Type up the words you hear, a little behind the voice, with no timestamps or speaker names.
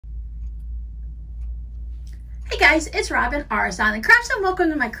Hey guys, it's Robin, R's Island Crafts, and welcome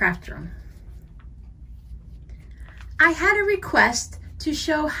to my craft room. I had a request to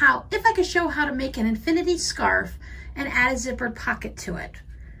show if I could show how to make an infinity scarf and add a zippered pocket to it.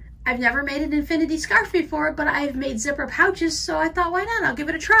 I've never made an infinity scarf before, but I've made zipper pouches, so I thought, why not? I'll give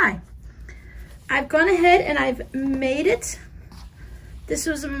it a try. I've gone ahead and I've made it. This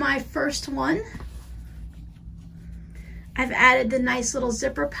was my first one. I've added the nice little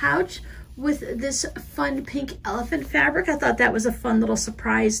zipper pouch with this fun pink elephant fabric. I thought that was a fun little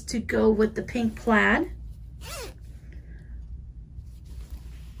surprise to go with the pink plaid.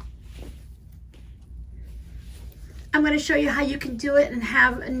 I'm going to show you how you can do it and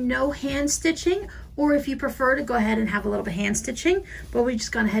have no hand stitching, or if you prefer to go ahead and have a little bit of hand stitching, but we've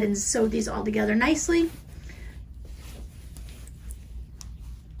just gone ahead and sewed these all together nicely.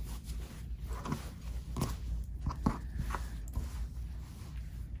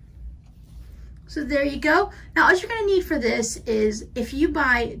 So there you go. Now all you're gonna need for this is, if you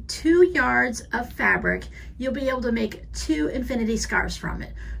buy 2 yards of fabric, you'll be able to make 2 infinity scarves from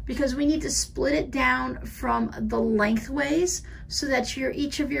it, because we need to split it down from the lengthways so that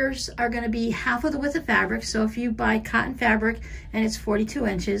each of yours are gonna be half of the width of fabric. So if you buy cotton fabric and it's 42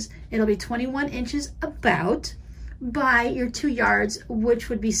 inches, it'll be 21 inches about by your 2 yards, which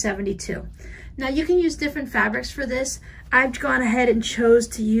would be 72. Now you can use different fabrics for this. I've gone ahead and chose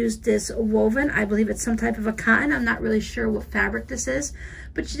to use this woven. I believe it's some type of a cotton. I'm not really sure what fabric this is,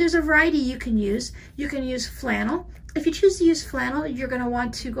 but there's a variety you can use. You can use flannel. If you choose to use flannel, you're going to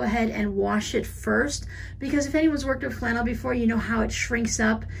want to go ahead and wash it first, because if anyone's worked with flannel before, you know how it shrinks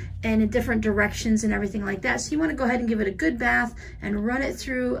up and in different directions and everything like that. So you want to go ahead and give it a good bath and run it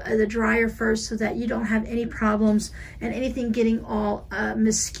through the dryer first so that you don't have any problems and anything getting all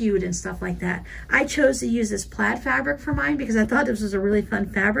miscued and stuff like that. I chose to use this plaid fabric for mine because I thought this was a really fun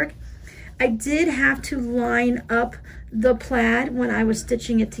fabric. I did have to line up the plaid when I was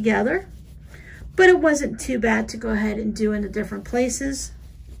stitching it together, but it wasn't too bad to go ahead and do in the different places.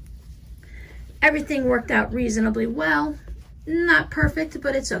 Everything worked out reasonably well. Not perfect,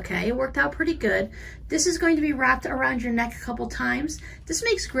 but it's okay. It worked out pretty good. This is going to be wrapped around your neck a couple times. This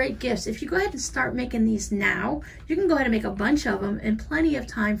makes great gifts. If you go ahead and start making these now, you can go ahead and make a bunch of them in plenty of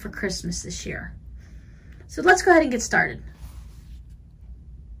time for Christmas this year. So let's go ahead and get started.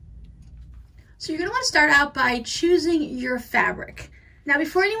 So you're going to want to start out by choosing your fabric. Now,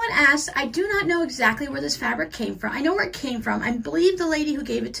 before anyone asks, I do not know exactly where this fabric came from. I know where it came from. I believe the lady who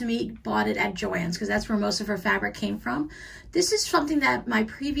gave it to me bought it at Joann's, because that's where most of her fabric came from. This is something that my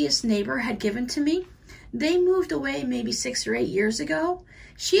previous neighbor had given to me. They moved away maybe 6 or 8 years ago.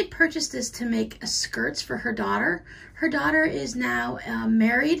 She had purchased this to make skirts for her daughter. Her daughter is now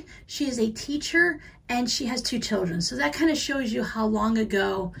married. She is a teacher and she has 2 children. So that kind of shows you how long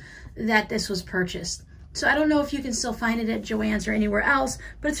ago that this was purchased. So I don't know if you can still find it at Joann's or anywhere else,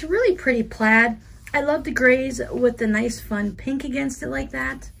 but it's a really pretty plaid. I love the grays with the nice fun pink against it like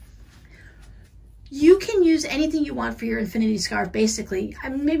that. You can use anything you want for your infinity scarf, basically.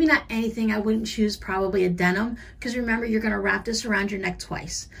 Maybe not anything. I wouldn't choose probably a denim, because remember, you're going to wrap this around your neck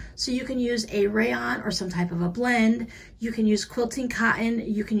twice. So you can use a rayon or some type of a blend. You can use quilting cotton.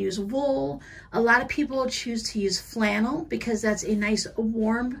 You can use wool. A lot of people choose to use flannel because that's a nice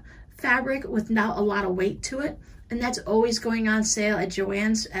warm fabric with not a lot of weight to it, and that's always going on sale at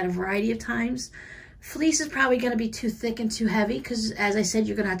Joann's at a variety of times. Fleece is probably going to be too thick and too heavy because, as I said,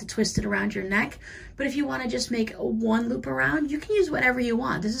 you're going to have to twist it around your neck. But if you want to just make one loop around, you can use whatever you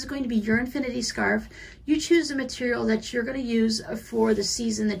want. This is going to be your infinity scarf. You choose the material that you're going to use for the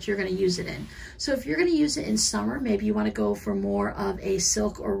season that you're going to use it in. So if you're going to use it in summer, maybe you want to go for more of a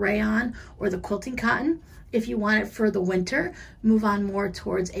silk or rayon or the quilting cotton. If you want it for the winter, move on more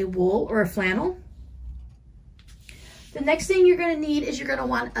towards a wool or a flannel. The next thing you're going to need is you're going to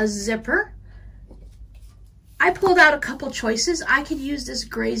want a zipper. I pulled out a couple choices. I could use this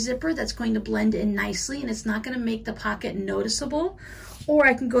gray zipper that's going to blend in nicely and it's not going to make the pocket noticeable. Or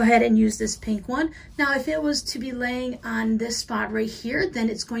I can go ahead and use this pink one. Now, if it was to be laying on this spot right here, then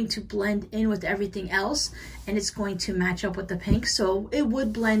it's going to blend in with everything else and it's going to match up with the pink. So it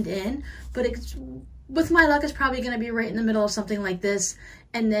would blend in, but with my luck, it's probably going to be right in the middle of something like this,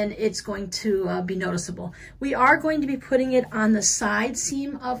 and then it's going to be noticeable. We are going to be putting it on the side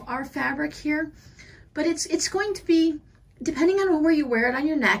seam of our fabric here, but it's going to be, depending on where you wear it on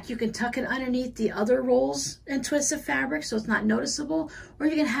your neck, you can tuck it underneath the other rolls and twists of fabric so it's not noticeable, or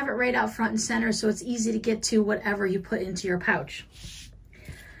you can have it right out front and center so it's easy to get to whatever you put into your pouch.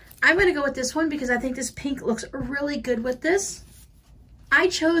 I'm going to go with this one because I think this pink looks really good with this. I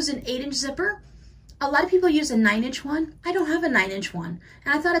chose an 8-inch zipper. A lot of people use a 9-inch one. I don't have a 9-inch one.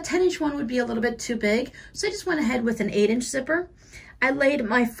 And I thought a 10-inch one would be a little bit too big. So I just went ahead with an 8-inch zipper. I laid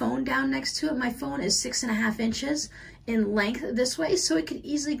my phone down next to it. My phone is 6.5 inches in length this way, so it could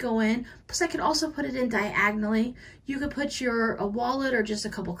easily go in. Plus I could also put it in diagonally. You could put a wallet or just a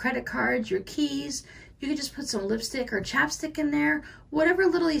couple credit cards, your keys. You could just put some lipstick or chapstick in there, whatever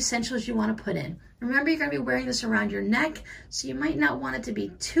little essentials you want to put in. Remember, you're going to be wearing this around your neck, so you might not want it to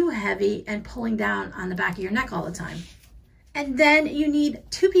be too heavy and pulling down on the back of your neck all the time. And then you need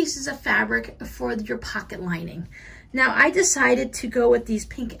 2 pieces of fabric for your pocket lining. Now, I decided to go with these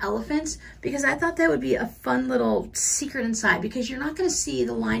pink elephants because I thought that would be a fun little secret inside, because you're not going to see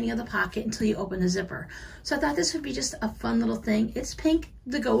the lining of the pocket until you open the zipper. So I thought this would be just a fun little thing. It's pink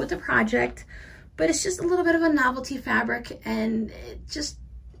to go with the project, but it's just a little bit of a novelty fabric and just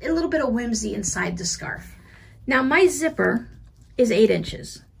a little bit of whimsy inside the scarf. Now, my zipper is 8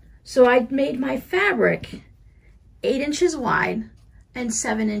 inches. So I made my fabric 8 inches wide and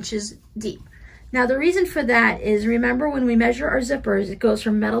 7 inches deep. Now, the reason for that is, remember, when we measure our zippers, it goes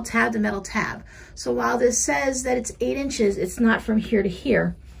from metal tab to metal tab. So while this says that it's 8 inches, it's not from here to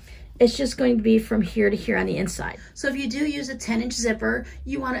here. It's just going to be from here to here on the inside. So if you do use a 10-inch zipper,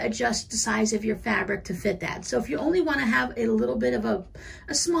 you want to adjust the size of your fabric to fit that. So if you only want to have a little bit of a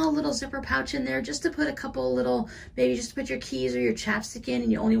small little zipper pouch in there, just to put a couple little, maybe just to put your keys or your chapstick in,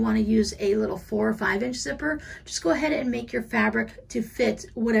 and you only want to use a little 4 or 5-inch zipper, just go ahead and make your fabric to fit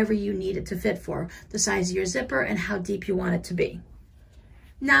whatever you need it to fit for, the size of your zipper and how deep you want it to be.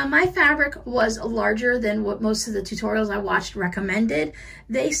 Now, my fabric was larger than what most of the tutorials I watched recommended.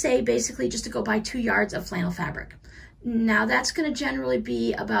 They say basically just to go buy 2 yards of flannel fabric. Now, that's going to generally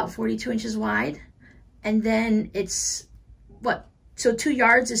be about 42 inches wide. And then it's, so 2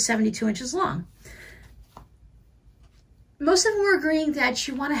 yards is 72 inches long. Most of them were agreeing that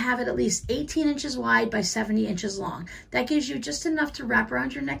you want to have it at least 18 inches wide by 70 inches long. That gives you just enough to wrap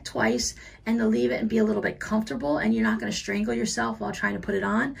around your neck twice and to leave it and be a little bit comfortable, and you're not going to strangle yourself while trying to put it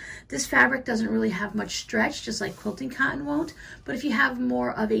on. This fabric doesn't really have much stretch, just like quilting cotton won't. But if you have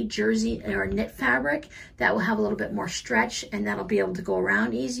more of a jersey or a knit fabric, that will have a little bit more stretch, and that'll be able to go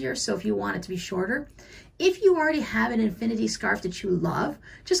around easier. So if you want it to be shorter. If you already have an infinity scarf that you love,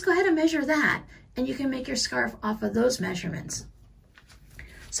 just go ahead and measure that, and you can make your scarf off of those measurements.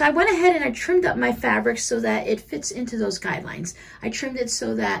 So I went ahead and I trimmed up my fabric so that it fits into those guidelines. I trimmed it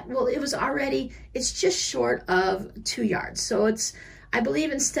so that, well, it's just short of 2 yards. So it's, I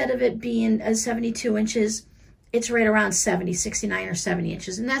believe instead of it being 72 inches, it's right around 69 or 70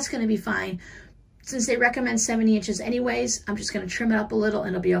 inches. And that's going to be fine. Since they recommend 70 inches anyways, I'm just going to trim it up a little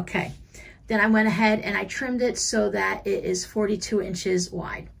and it'll be okay. Then I went ahead and I trimmed it so that it is 42 inches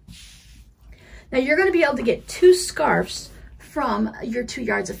wide. Now, you're going to be able to get 2 scarves from your 2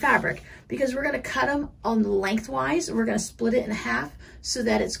 yards of fabric, because we're going to cut them on the lengthwise. We're going to split it in half so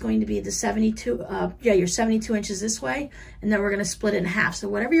that it's going to be the 72, your 72 inches this way, and then we're going to split it in half. So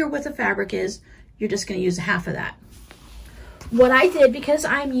whatever your width of fabric is, you're just going to use half of that. What I did, because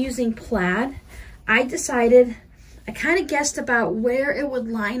I'm using plaid, I kind of guessed about where it would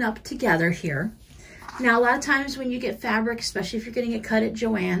line up together here. Now, a lot of times when you get fabric, especially if you're getting it cut at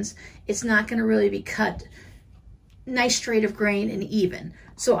Joann's, it's not going to really be cut nice straight of grain and even.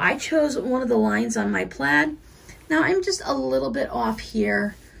 So I chose one of the lines on my plaid. Now, I'm just a little bit off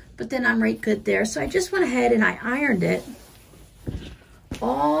here, but then I'm right good there. So I just went ahead and I ironed it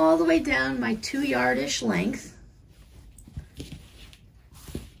all the way down my 2 yard-ish length,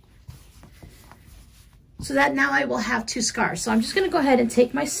 so that now I will have 2 scarves. So I'm just going to go ahead and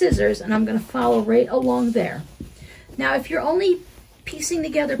take my scissors and I'm going to follow right along there. Now, if you're only piecing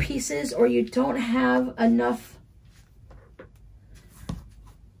together pieces, or you don't have enough,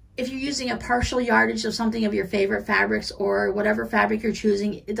 if you're using a partial yardage of something of your favorite fabrics, or whatever fabric you're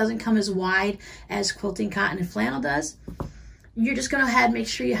choosing, it doesn't come as wide as quilting cotton and flannel does, you're just going to go ahead and make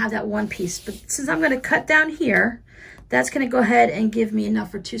sure you have that one piece. But since I'm going to cut down here, that's going to go ahead and give me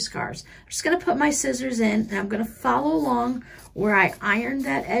enough for 2 scarves. I'm just going to put my scissors in, and I'm going to follow along where I ironed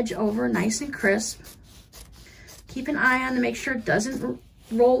that edge over nice and crisp. Keep an eye on to make sure it doesn't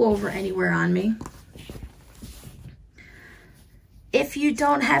roll over anywhere on me. If you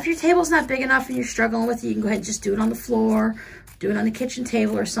don't have, your table's not big enough and you're struggling with it, you can go ahead and just do it on the floor, do it on the kitchen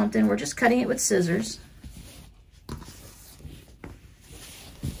table or something. We're just cutting it with scissors.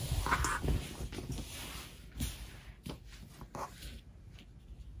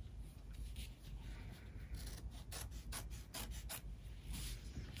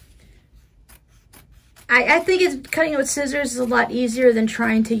 I think cutting it with scissors is a lot easier than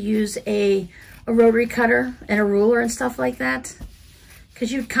trying to use a rotary cutter and a ruler and stuff like that,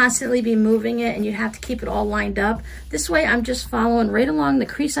 because you'd constantly be moving it and you'd have to keep it all lined up. This way I'm just following right along the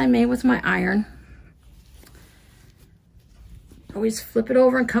crease I made with my iron. Always flip it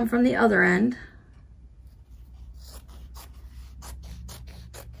over and come from the other end.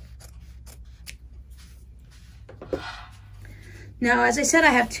 Now, as I said, I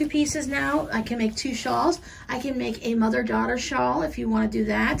have 2 pieces now. I can make 2 shawls. I can make a mother-daughter shawl if you want to do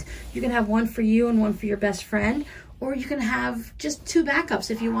that. You can have one for you and one for your best friend, or you can have just 2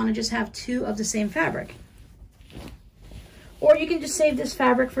 backups if you want to just have 2 of the same fabric. Or you can just save this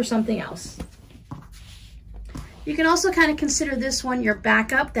fabric for something else. You can also kind of consider this one your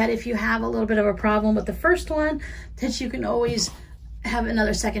backup, that if you have a little bit of a problem with the first one, that you can always have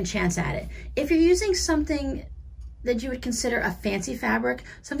another second chance at it. If you're using something that you would consider a fancy fabric,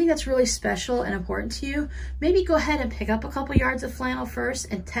 something that's really special and important to you, maybe go ahead and pick up a couple yards of flannel first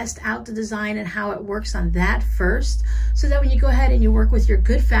and test out the design and how it works on that first, so that when you go ahead and you work with your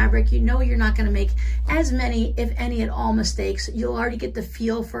good fabric, you know you're not gonna make as many, if any at all, mistakes. You'll already get the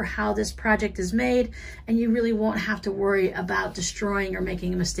feel for how this project is made, and you really won't have to worry about destroying or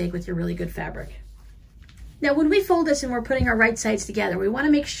making a mistake with your really good fabric. Now, when we fold this and we're putting our right sides together, we wanna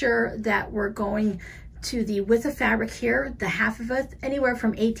make sure that we're going to the width of fabric here, the half of it, anywhere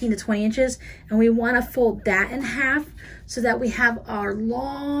from 18 to 20 inches. And we want to fold that in half so that we have our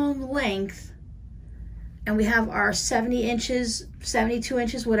long length and we have our 70 inches, 72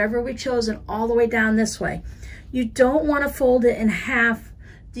 inches, whatever we've chosen, all the way down this way. You don't want to fold it in half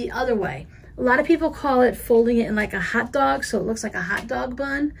the other way. A lot of people call it folding it in like a hot dog, so it looks like a hot dog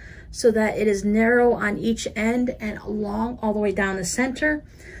bun, so that it is narrow on each end and long all the way down the center.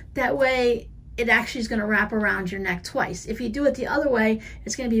 That way, it actually is going to wrap around your neck twice. If you do it the other way,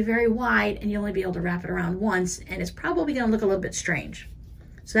 it's going to be very wide and you'll only be able to wrap it around once, and it's probably going to look a little bit strange.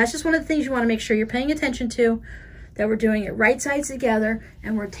 So that's just one of the things you want to make sure you're paying attention to, that we're doing it right sides together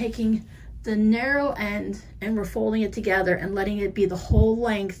and we're taking the narrow end and we're folding it together and letting it be the whole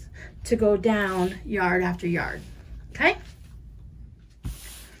length to go down yard after yard. Okay?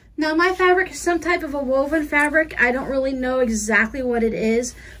 Now, my fabric is some type of a woven fabric. I don't really know exactly what it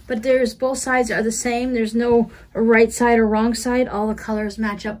is, but both sides are the same. There's no right side or wrong side. All the colors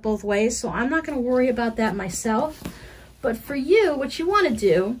match up both ways, so I'm not going to worry about that myself. But for you, what you want to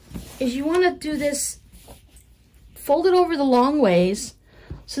do is you want to do this, fold it over the long ways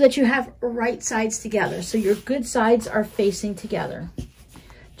so that you have right sides together, so your good sides are facing together.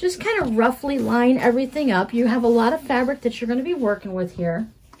 Just kind of roughly line everything up. You have a lot of fabric that you're going to be working with here.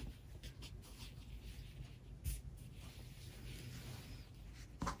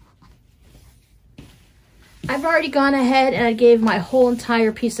 I've already gone ahead and I gave my whole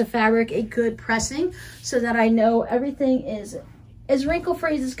entire piece of fabric a good pressing so that I know everything is as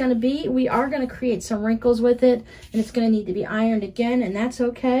wrinkle-free as it's going to be. We are going to create some wrinkles with it, and it's going to need to be ironed again, and that's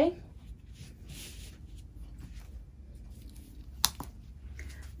okay.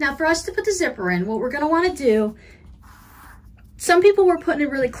 Now, for us to put the zipper in, what we're going to want to do, some people were putting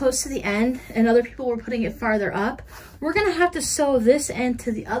it really close to the end and other people were putting it farther up. We're going to have to sew this end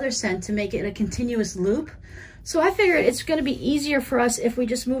to the other end to make it a continuous loop. So I figured it's going to be easier for us if we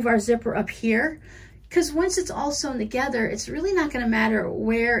just move our zipper up here, because once it's all sewn together, it's really not going to matter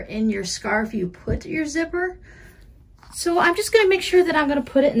where in your scarf you put your zipper. So I'm just going to make sure that I'm going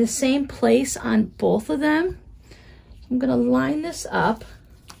to put it in the same place on both of them. I'm going to line this up.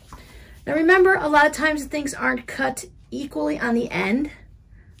 Now remember, a lot of times things aren't cut equally on the end.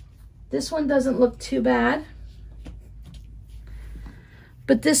 This one doesn't look too bad.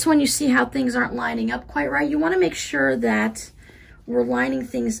 But this one, you see how things aren't lining up quite right. You want to make sure that we're lining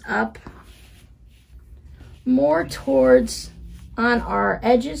things up more towards on our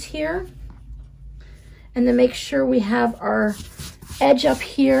edges here. And then make sure we have our edge up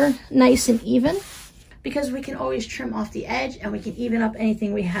here nice and even, because we can always trim off the edge and we can even up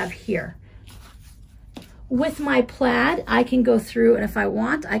anything we have here. With my plaid, I can go through, and if I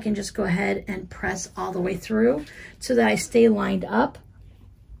want, I can just go ahead and press all the way through so that I stay lined up.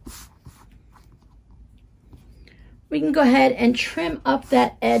 We can go ahead and trim up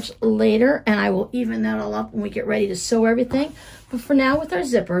that edge later, and I will even that all up when we get ready to sew everything. But for now, with our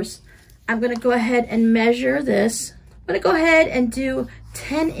zippers, I'm going to go ahead and measure this. I'm going to go ahead and do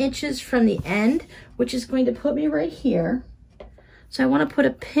 10 inches from the end, which is going to put me right here. So I want to put a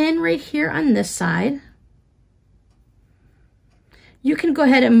pin right here on this side. You can go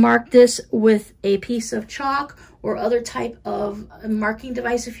ahead and mark this with a piece of chalk or other type of marking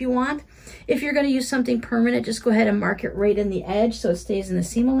device if you want. If you're going to use something permanent, just go ahead and mark it right in the edge so it stays in the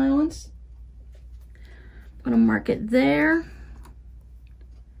seam allowance. I'm going to mark it there.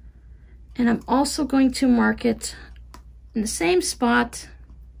 And I'm also going to mark it in the same spot,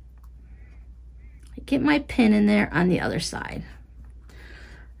 I get my pin in there on the other side.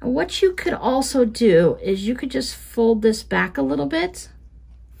 And what you could also do is you could just fold this back a little bit,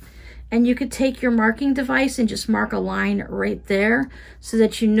 and you could take your marking device and just mark a line right there so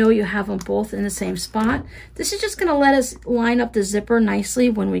that you know you have them both in the same spot. This is just gonna let us line up the zipper nicely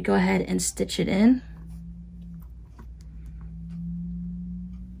when we go ahead and stitch it in.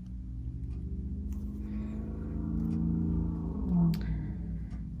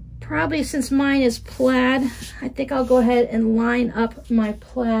 Probably since mine is plaid, I think I'll go ahead and line up my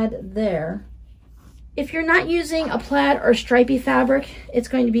plaid there. If you're not using a plaid or stripy fabric, it's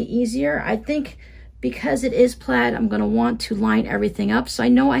going to be easier. I think because it is plaid, I'm going to want to line everything up. So I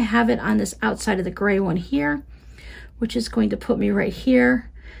know I have it on this outside of the gray one here, which is going to put me right here.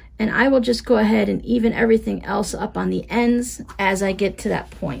 And I will just go ahead and even everything else up on the ends as I get to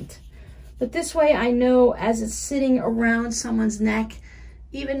that point. But this way I know as it's sitting around someone's neck,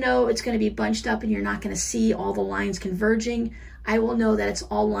 even though it's going to be bunched up and you're not going to see all the lines converging, I will know that it's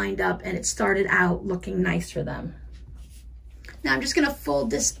all lined up and it started out looking nice for them. Now I'm just going to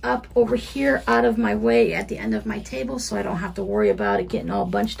fold this up over here out of my way at the end of my table so I don't have to worry about it getting all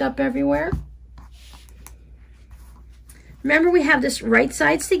bunched up everywhere. Remember, we have this right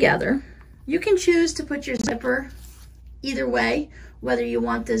sides together. You can choose to put your zipper either way, whether you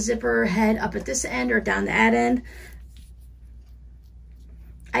want the zipper head up at this end or down that end.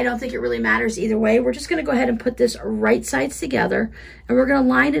 I don't think it really matters either way. We're just gonna go ahead and put this right sides together, and we're gonna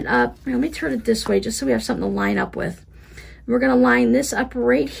line it up. Let me turn it this way just so we have something to line up with. We're gonna line this up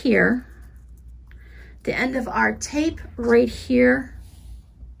right here, the end of our tape right here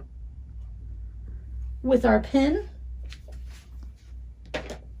with our pin.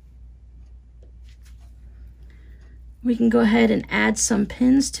 We can go ahead and add some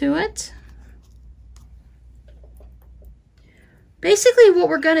pins to it. Basically what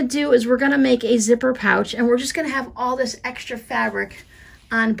we're gonna do is we're gonna make a zipper pouch, and we're just gonna have all this extra fabric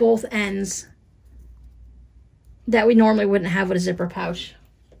on both ends that we normally wouldn't have with a zipper pouch.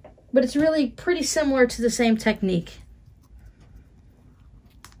 But it's really pretty similar to the same technique.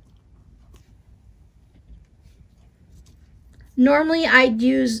 Normally I'd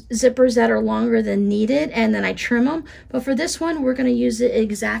use zippers that are longer than needed and then I trim them, but for this one we're going to use it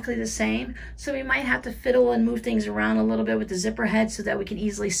exactly the same. So we might have to fiddle and move things around a little bit with the zipper head so that we can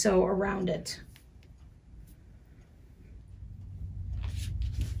easily sew around it.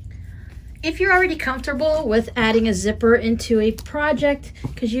 If you're already comfortable with adding a zipper into a project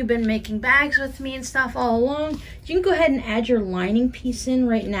because you've been making bags with me and stuff all along, you can go ahead and add your lining piece in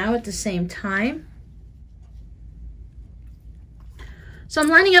right now at the same time. So I'm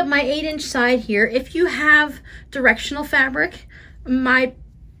lining up my 8-inch side here. If you have directional fabric, my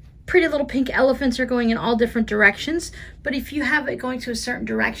pretty little pink elephants are going in all different directions. But if you have it going to a certain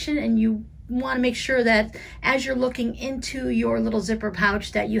direction and you want to make sure that as you're looking into your little zipper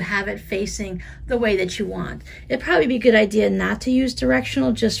pouch that you have it facing the way that you want. It'd probably be a good idea not to use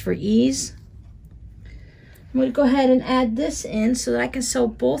directional just for ease. I'm going to go ahead and add this in so that I can sew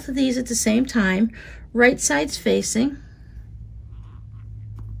both of these at the same time, right sides facing.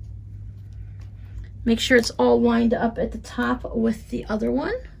 Make sure it's all lined up at the top with the other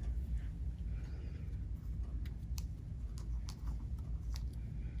one.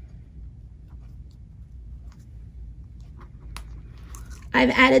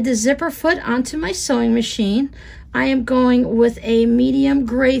 I've added the zipper foot onto my sewing machine. I am going with a medium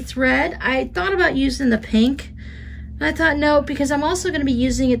gray thread. I thought about using the pink. I thought no, because I'm also going to be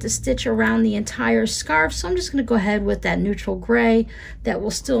using it to stitch around the entire scarf. So I'm just going to go ahead with that neutral gray that will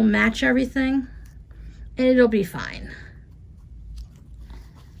still match everything. And it'll be fine.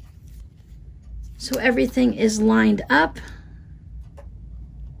 So everything is lined up.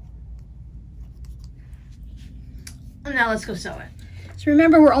 And now let's go sew it. So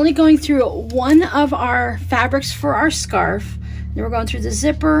remember, we're only going through one of our fabrics for our scarf. Then we're going through the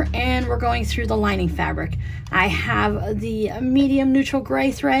zipper and we're going through the lining fabric. I have the medium neutral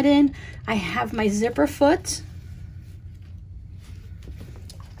gray thread in. I have my zipper foot.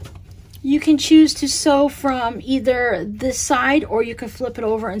 You can choose to sew from either this side or you can flip it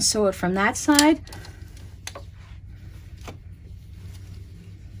over and sew it from that side.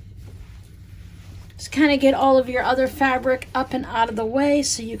 Just kind of get all of your other fabric up and out of the way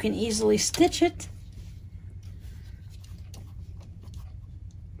so you can easily stitch it.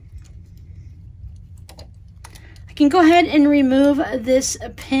 I can go ahead and remove this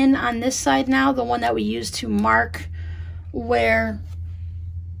pin on this side now, the one that we used to mark where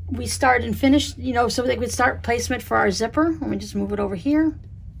we start and finish, you know, so that we start placement for our zipper. Let me just move it over here.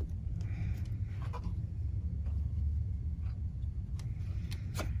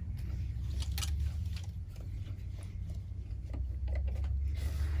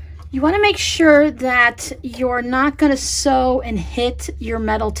 You want to make sure that you're not going to sew and hit your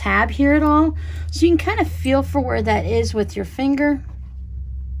metal tab here at all. So you can kind of feel for where that is with your finger.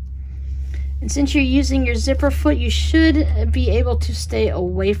 And since you're using your zipper foot, you should be able to stay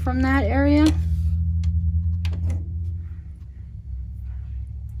away from that area.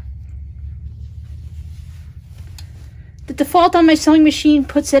 The default on my sewing machine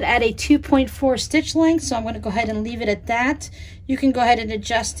puts it at a 2.4 stitch length, so I'm going to go ahead and leave it at that. You can go ahead and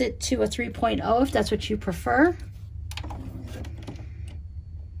adjust it to a 3.0 if that's what you prefer.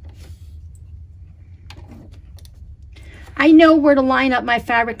 I know where to line up my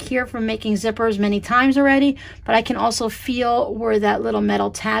fabric here from making zippers many times already, but I can also feel where that little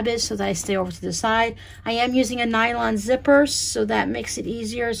metal tab is so that I stay over to the side. I am using a nylon zipper, so that makes it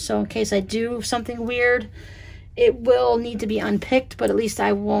easier. So in case I do something weird, it will need to be unpicked, but at least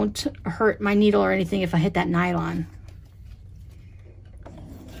I won't hurt my needle or anything if I hit that nylon.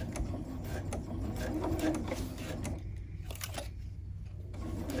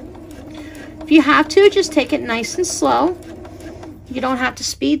 If you have to, just take it nice and slow. You don't have to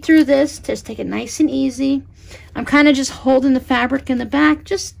speed through this, just take it nice and easy. I'm kind of just holding the fabric in the back.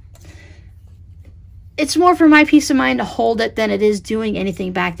 It's more for my peace of mind to hold it than it is doing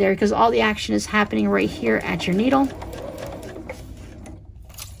anything back there, because all the action is happening right here at your needle.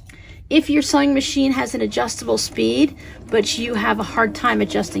 If your sewing machine has an adjustable speed, but you have a hard time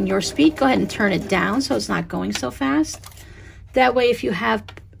adjusting your speed, go ahead and turn it down so it's not going so fast. That way, if you have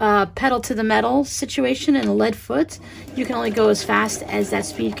a pedal to the metal situation and a lead foot, you can only go as fast as that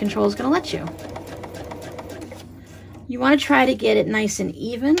speed control is going to let you. You want to try to get it nice and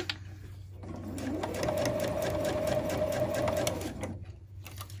even.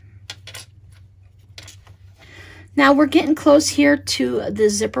 Now we're getting close here to the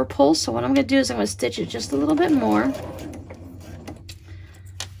zipper pull, so what I'm going to do is I'm going to stitch it just a little bit more.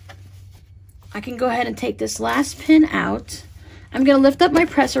 I can go ahead and take this last pin out. I'm going to lift up my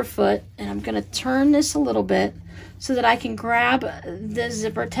presser foot and I'm going to turn this a little bit so that I can grab the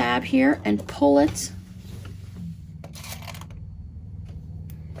zipper tab here and pull it.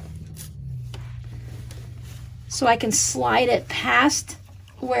 So I can slide it past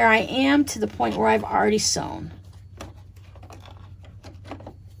where I am to the point where I've already sewn.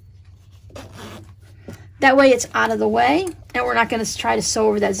 That way it's out of the way and we're not going to try to sew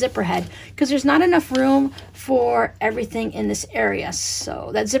over that zipper head because there's not enough room for everything in this area. So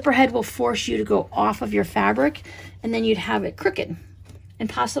that zipper head will force you to go off of your fabric and then you'd have it crooked and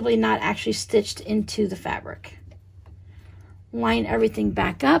possibly not actually stitched into the fabric. Line everything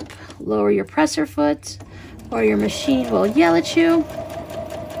back up, lower your presser foot or your machine will yell at you.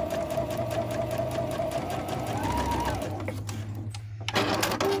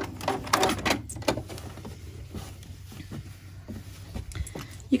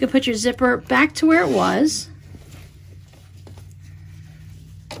 You can put your zipper back to where it was.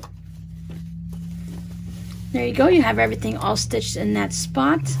 There you go, you have everything all stitched in that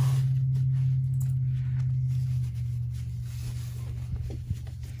spot.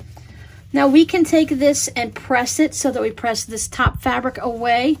 Now we can take this and press it so that we press this top fabric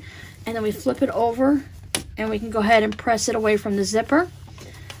away and then we flip it over and we can go ahead and press it away from the zipper.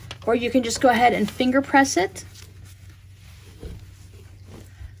 Or you can just go ahead and finger press it.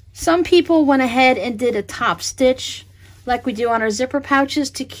 Some people went ahead and did a top stitch like we do on our zipper pouches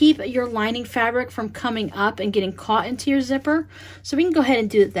to keep your lining fabric from coming up and getting caught into your zipper. So we can go ahead and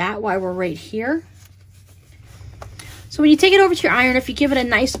do that while we're right here. So when you take it over to your iron, if you give it a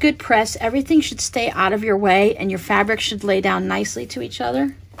nice good press, everything should stay out of your way and your fabric should lay down nicely to each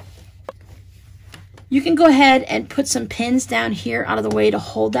other. You can go ahead and put some pins down here out of the way to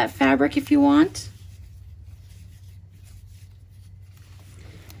hold that fabric if you want.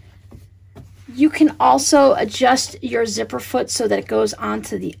 You can also adjust your zipper foot so that it goes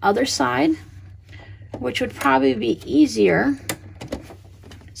onto the other side, which would probably be easier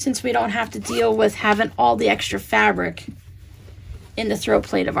since we don't have to deal with having all the extra fabric in the throat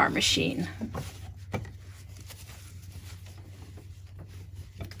plate of our machine.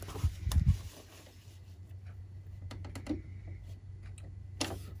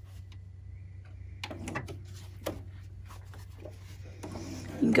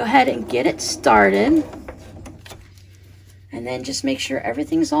 You can go ahead and get it started and then just make sure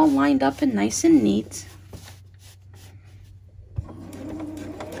everything's all lined up and nice and neat.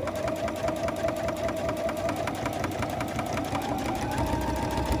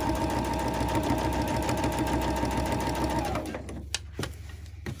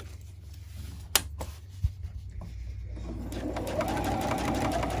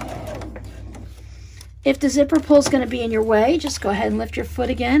 If the zipper pull is going to be in your way, just go ahead and lift your foot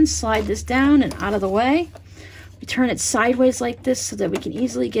again, slide this down and out of the way. We turn it sideways like this so that we can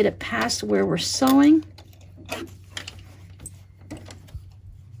easily get it past where we're sewing.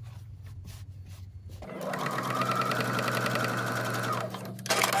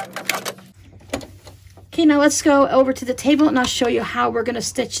 Okay, now let's go over to the table and I'll show you how we're going to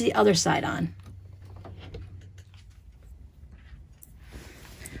stitch the other side on.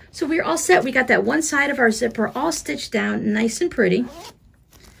 So we're all set. We got that one side of our zipper all stitched down nice and pretty.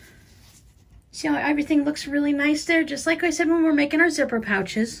 See how everything looks really nice there? Just like I said when we're making our zipper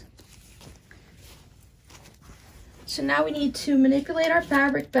pouches. So now we need to manipulate our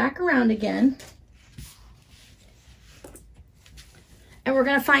fabric back around again. And we're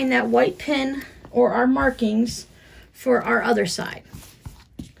going to find that white pin or our markings for our other side.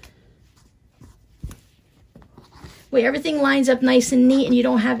 Wait, everything lines up nice and neat and you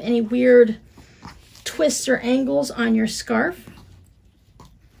don't have any weird twists or angles on your scarf.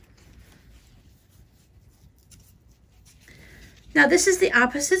 Now this is the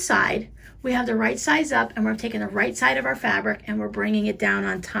opposite side. We have the right size up and we're taking the right side of our fabric and we're bringing it down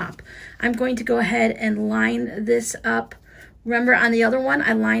on top. I'm going to go ahead and line this up. Remember on the other one,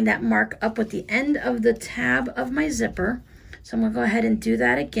 I lined that mark up with the end of the tab of my zipper. So I'm gonna go ahead and do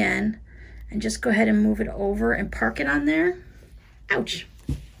that again and just go ahead and move it over and park it on there. Ouch.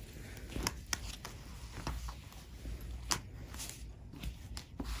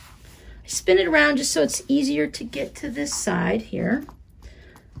 I spin it around just so it's easier to get to this side here.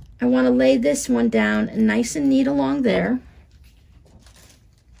 I wanna lay this one down nice and neat along there.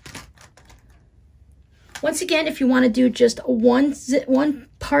 Once again, if you want to do just one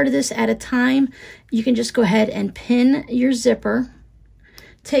part of this at a time, you can just go ahead and pin your zipper.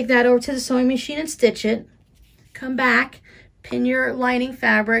 Take that over to the sewing machine and stitch it. Come back, pin your lining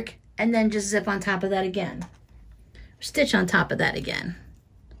fabric, and then just zip on top of that again. Stitch on top of that again.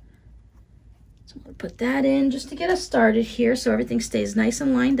 So I'm going to put that in just to get us started here so everything stays nice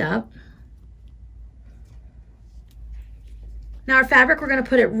and lined up. Now our fabric, we're going to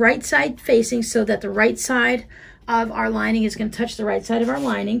put it right side facing so that the right side of our lining is going to touch the right side of our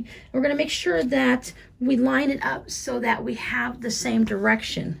lining. We're going to make sure that we line it up so that we have the same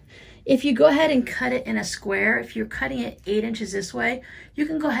direction. If you go ahead and cut it in a square, if you're cutting it 8 inches this way, you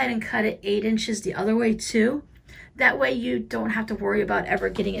can go ahead and cut it 8 inches the other way too. That way you don't have to worry about ever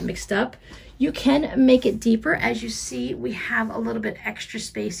getting it mixed up. You can make it deeper. As you see, we have a little bit extra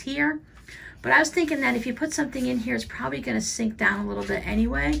space here. But I was thinking that if you put something in here, it's probably going to sink down a little bit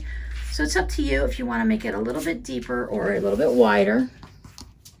anyway. So it's up to you if you want to make it a little bit deeper or a little bit wider.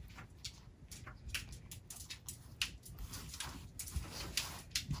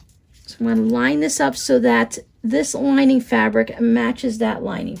 So I'm going to line this up so that this lining fabric matches that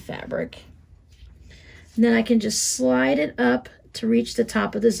lining fabric. And then I can just slide it up to reach the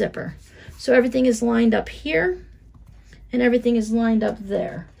top of the zipper. So everything is lined up here and everything is lined up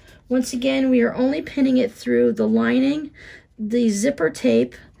there. Once again, we are only pinning it through the lining, the zipper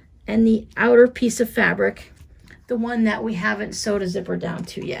tape, and the outer piece of fabric, the one that we haven't sewed a zipper down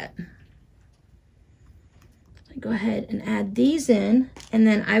to yet. So go ahead and add these in, and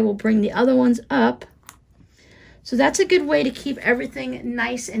then I will bring the other ones up. So that's a good way to keep everything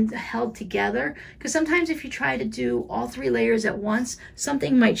nice and held together, because sometimes if you try to do all 3 layers at once,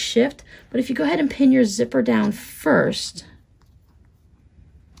 something might shift. But if you go ahead and pin your zipper down first,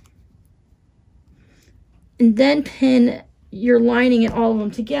 and then pin your lining and all of them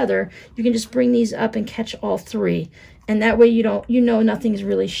together, you can just bring these up and catch all 3. And that way you know nothing's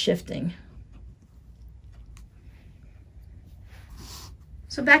really shifting.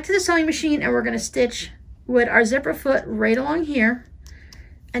 So back to the sewing machine, and we're going to stitch with our zipper foot right along here.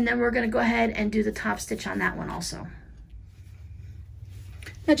 And then we're going to go ahead and do the top stitch on that one also.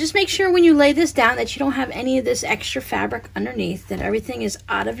 Now just make sure when you lay this down that you don't have any of this extra fabric underneath, that everything is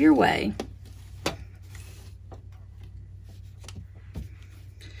out of your way.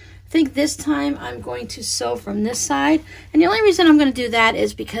 I think this time I'm going to sew from this side, and the only reason I'm going to do that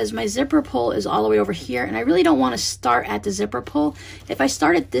is because my zipper pull is all the way over here, and I really don't want to start at the zipper pull. If I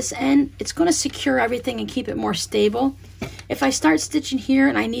start at this end, it's going to secure everything and keep it more stable. If I start stitching here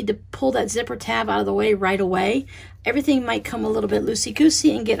and I need to pull that zipper tab out of the way right away, everything might come a little bit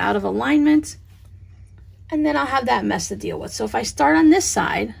loosey-goosey and get out of alignment, and then I'll have that mess to deal with. So if I start on this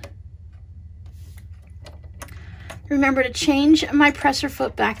side, remember to change my presser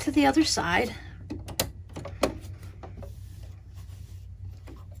foot back to the other side.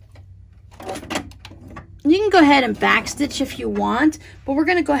 You can go ahead and back stitch if you want, but we're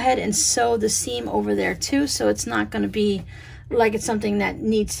going to go ahead and sew the seam over there too, so it's not going to be like it's something that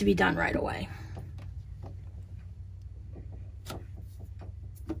needs to be done right away.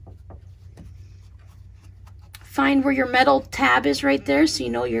 Find where your metal tab is right there, so you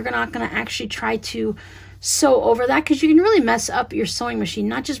know you're not going to actually try to sew over that, because you can really mess up your sewing machine.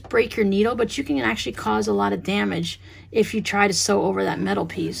 Not just break your needle, but you can actually cause a lot of damage if you try to sew over that metal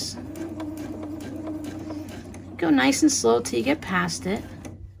piece. Go nice and slow till you get past it.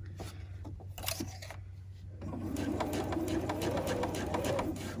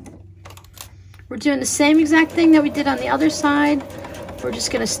 We're doing the same exact thing that we did on the other side. We're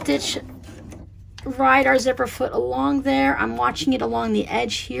just going to stitch right our zipper foot along there. I'm watching it along the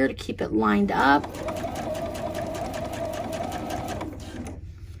edge here to keep it lined up.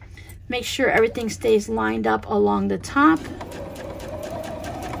 Make sure everything stays lined up along the top.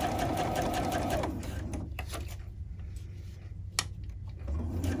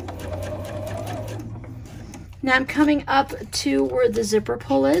 Now I'm coming up to where the zipper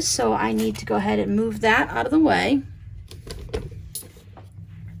pull is, so I need to go ahead and move that out of the way.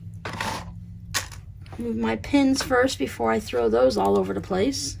 Move my pins first before I throw those all over the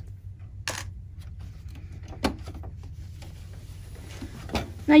place.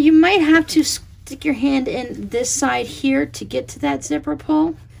 Now you might have to stick your hand in this side here to get to that zipper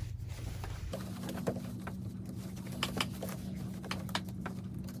pull.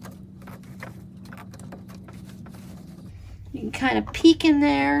 You can kind of peek in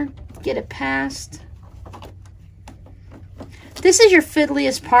there, get it past. This is your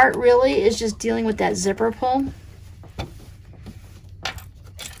fiddliest part, really, is just dealing with that zipper pull.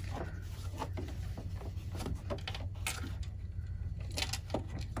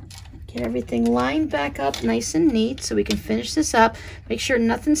 Get everything lined back up nice and neat so we can finish this up. Make sure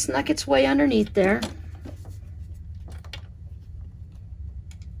nothing snuck its way underneath there.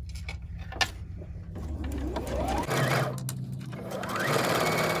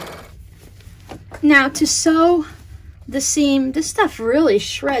 Now to sew the seam, this stuff really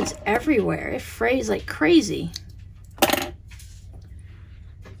shreds everywhere. It frays like crazy.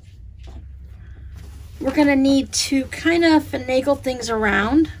 We're gonna need to kind of finagle things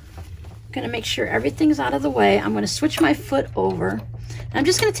around. I'm gonna make sure everything's out of the way. I'm gonna switch my foot over. I'm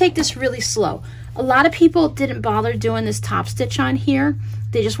just gonna take this really slow. A lot of people didn't bother doing this top stitch on here.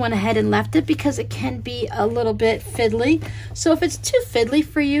 They just went ahead and left it because it can be a little bit fiddly. So if it's too fiddly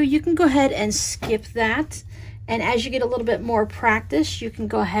for you, you can go ahead and skip that. And as you get a little bit more practice, you can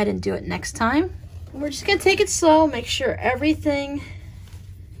go ahead and do it next time. We're just gonna take it slow, make sure everything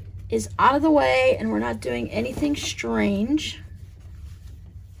is out of the way and we're not doing anything strange.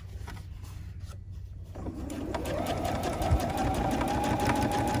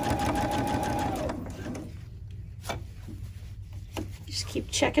 Just keep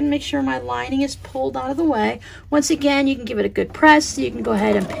checking, make sure my lining is pulled out of the way. Once again, you can give it a good press, so you can go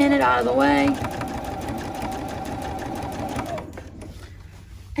ahead and pin it out of the way.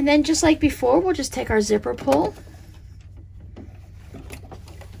 And then just like before, we'll just take our zipper pull.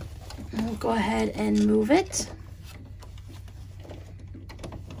 And we'll go ahead and move it.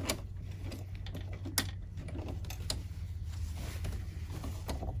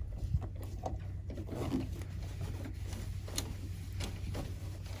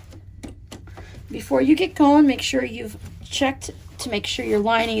 Before you get going, make sure you've checked to make sure your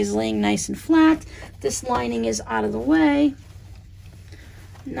lining is laying nice and flat. This lining is out of the way.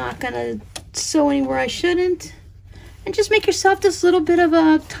 Not gonna sew anywhere I shouldn't. And just make yourself this little bit of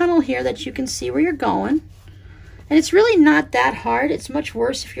a tunnel here that you can see where you're going. And it's really not that hard. It's much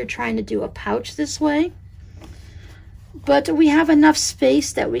worse if you're trying to do a pouch this way. But we have enough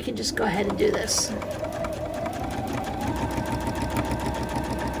space that we can just go ahead and do this.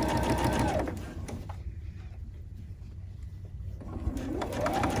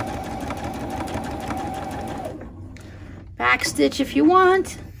 Back stitch if you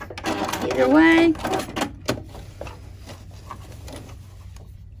want, either way.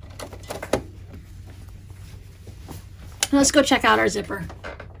 Let's go check out our zipper.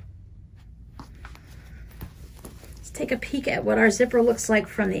 Let's take a peek at what our zipper looks like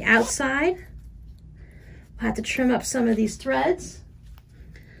from the outside. We'll have to trim up some of these threads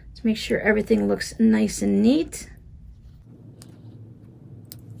to make sure everything looks nice and neat.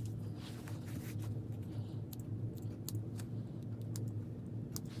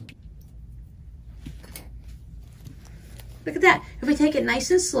 Look at that. If we take it nice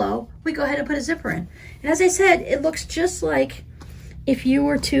and slow, we go ahead and put a zipper in. And as I said, it looks just like if you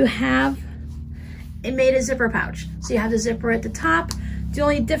were to have it made a zipper pouch. So you have the zipper at the top. The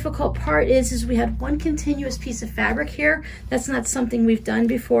only difficult part is we had one continuous piece of fabric here. That's not something we've done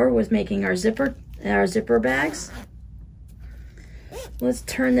before with making our zipper bags. Let's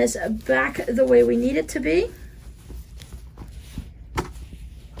turn this back the way we need it to be.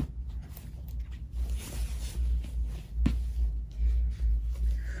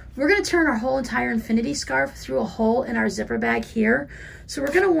 we're going to turn our whole entire infinity scarf through a hole in our zipper bag here. So we're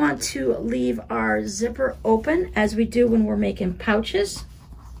going to want to leave our zipper open as we do when we're making pouches.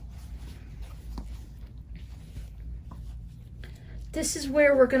 This is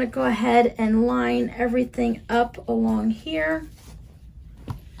where we're going to go ahead and line everything up along here.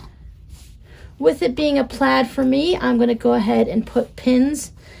 With it being a plaid for me, I'm going to go ahead and put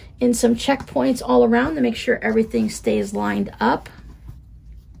pins in some checkpoints all around to make sure everything stays lined up.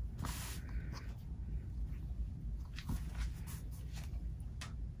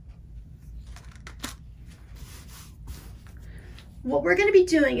 What we're going to be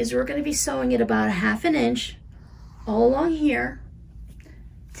doing is we're going to be sewing it about 1/2 inch all along here,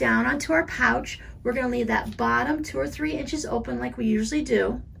 down onto our pouch. We're going to leave that bottom 2 or 3 inches open like we usually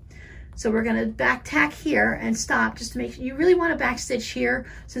do. So we're going to back tack here and stop just to make sure. You really want to back stitch here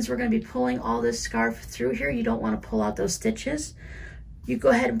since we're going to be pulling all this scarf through here. You don't want to pull out those stitches. You go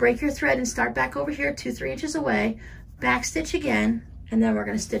ahead and break your thread and start back over here 2 or 3 inches away, back stitch again, and then we're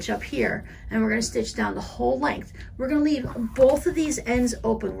going to stitch up here and we're going to stitch down the whole length. We're going to leave both of these ends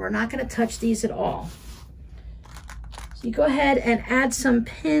open. We're not going to touch these at all. So you go ahead and add some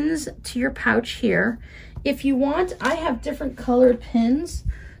pins to your pouch here. If you want, I have different colored pins.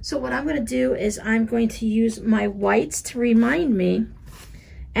 So what I'm going to do is I'm going to use my whites to remind me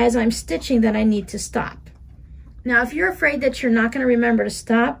as I'm stitching that I need to stop. Now, if you're afraid that you're not going to remember to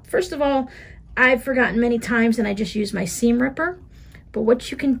stop, first of all, I've forgotten many times and I just use my seam ripper. But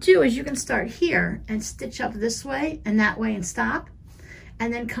what you can do is you can start here and stitch up this way and that way and stop.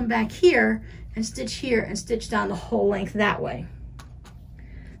 And then come back here and stitch down the whole length that way.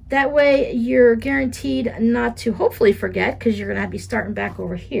 That way you're guaranteed not to hopefully forget because you're going to be starting back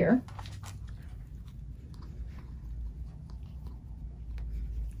over here.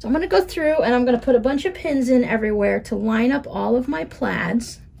 So I'm going to go through and I'm going to put a bunch of pins in everywhere to line up all of my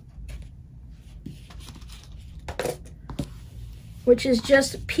plaids, which is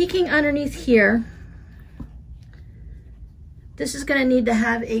just peeking underneath here. This is going to need to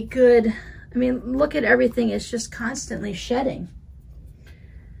have a good, I mean, look at everything. It's just constantly shedding.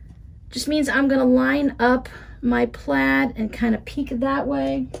 Just means I'm going to line up my plaid and kind of peek that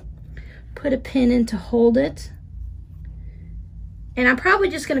way, put a pin in to hold it. And I'm probably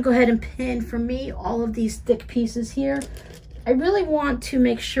just going to go ahead and pin, for me, all of these thick pieces here. I really want to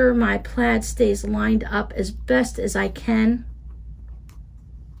make sure my plaid stays lined up as best as I can.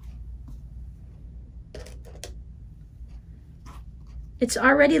 It's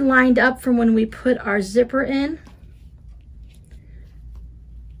already lined up from when we put our zipper in.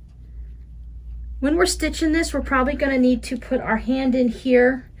 When we're stitching this, we're probably going to need to put our hand in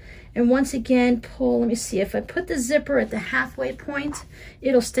here and once again pull. Let me see, if I put the zipper at the halfway point,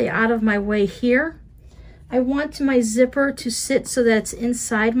 it'll stay out of my way here. I want my zipper to sit so that it's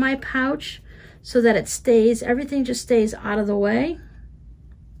inside my pouch so that it stays, everything just stays out of the way.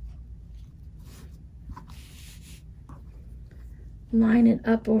 Line it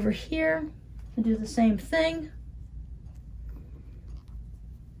up over here and do the same thing.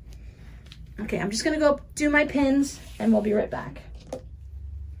 Okay, I'm just gonna go do my pins and we'll be right back.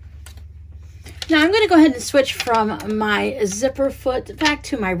 Now I'm gonna go ahead and switch from my zipper foot back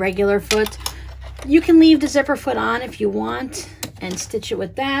to my regular foot. You can leave the zipper foot on if you want and stitch it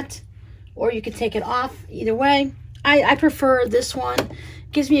with that, or you can take it off. Either way, I prefer this one.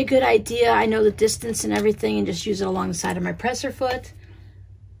 Gives me a good idea. I know the distance and everything and just use it along the side of my presser foot.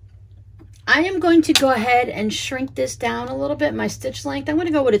 I am going to go ahead and shrink this down a little bit, my stitch length. I'm going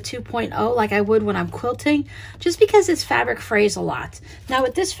to go with a 2.0 like I would when I'm quilting, just because this fabric frays a lot. Now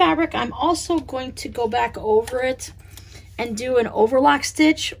with this fabric, I'm also going to go back over it and do an overlock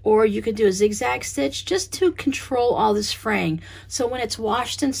stitch, or you could do a zigzag stitch just to control all this fraying. So when it's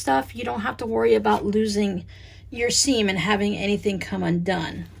washed and stuff, you don't have to worry about losing your seam and having anything come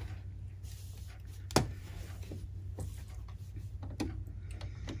undone.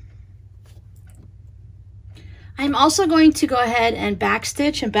 I'm also going to go ahead and back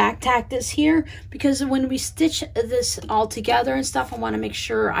stitch and back tack this here, because when we stitch this all together and stuff, I want to make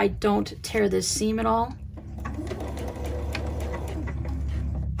sure I don't tear this seam at all.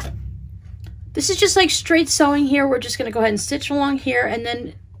 This is just like straight sewing here. We're just going to go ahead and stitch along here, and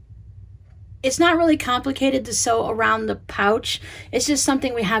then it's not really complicated to sew around the pouch. It's just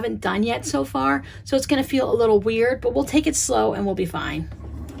something we haven't done yet so far, so it's going to feel a little weird, but we'll take it slow and we'll be fine.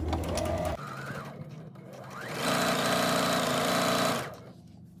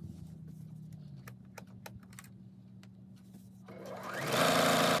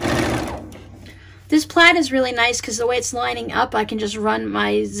 This plaid is really nice because the way it's lining up, I can just run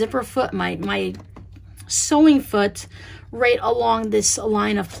my zipper foot, my sewing foot right along this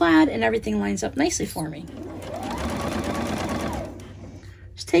line of plaid, and everything lines up nicely for me.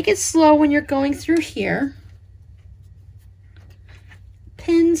 Just take it slow when you're going through here.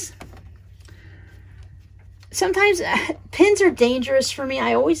 Pins. Sometimes pins are dangerous for me.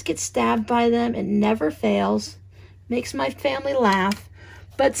 I always get stabbed by them. It never fails. Makes my family laugh.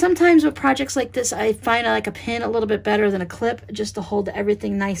 But sometimes with projects like this, I find I like a pin a little bit better than a clip, just to hold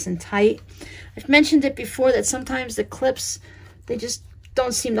everything nice and tight. I've mentioned it before that sometimes the clips, they just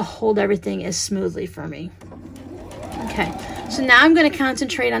don't seem to hold everything as smoothly for me. Okay, so now I'm going to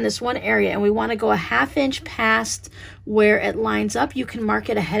concentrate on this one area, and we want to go a 1/2 inch past where it lines up. You can mark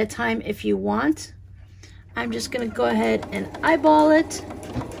it ahead of time if you want. I'm just going to go ahead and eyeball it.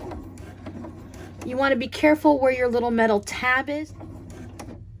 You want to be careful where your little metal tab is.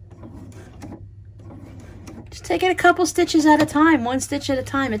 Just take it a couple stitches at a time, 1 stitch at a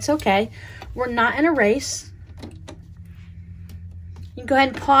time. It's okay. We're not in a race. You can go ahead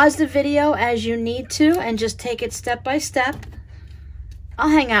and pause the video as you need to and just take it step by step. I'll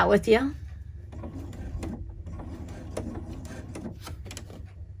hang out with you.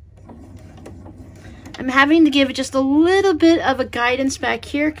 I'm having to give it just a little bit of a guidance back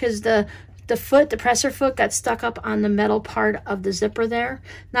here because the presser foot got stuck up on the metal part of the zipper there.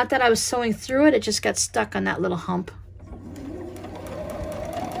 Not that I was sewing through it, it just got stuck on that little hump.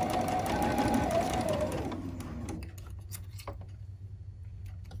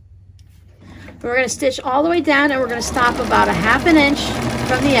 We're going to stitch all the way down, and we're going to stop about a 1/2 inch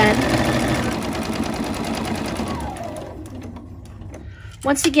from the end.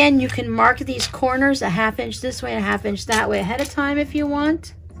 Once again, you can mark these corners a 1/2 inch this way and a 1/2 inch that way ahead of time if you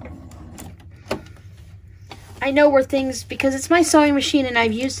want. I know where things, because it's my sewing machine and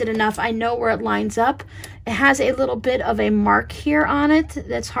I've used it enough, I know where it lines up. It has a little bit of a mark here on it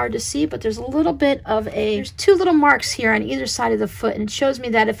that's hard to see, but there's a little bit of there's 2 little marks here on either side of the foot, and it shows me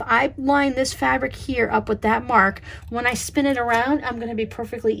that if I line this fabric here up with that mark, when I spin it around, I'm going to be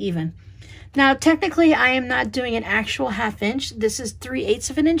perfectly even. Now, technically, I am not doing an actual 1/2 inch. This is 3/8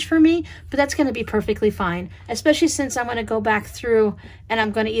 of an inch for me, but that's going to be perfectly fine, especially since I'm going to go back through and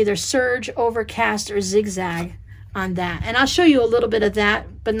I'm going to either serge, overcast, or zigzag on that. And I'll show you a little bit of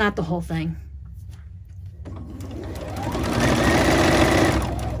that, but not the whole thing.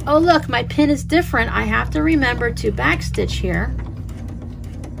 Oh, look, my pin is different. I have to remember to backstitch here.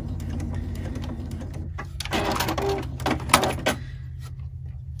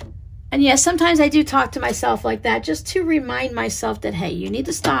 And yes, sometimes I do talk to myself like that just to remind myself that, hey, you need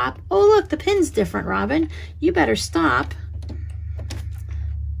to stop. Oh, look, the pin's different, Robin. You better stop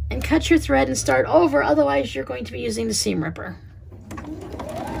and cut your thread and start over. Otherwise, you're going to be using the seam ripper.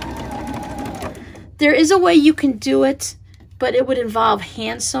 There is a way you can do it, but it would involve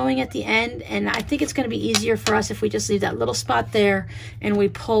hand sewing at the end. And I think it's going to be easier for us if we just leave that little spot there and we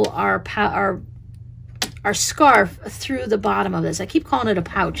pull our scarf through the bottom of this. I keep calling it a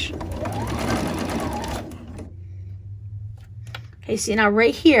pouch. Okay, see now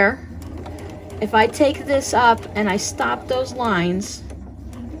right here, if I take this up and I stop those lines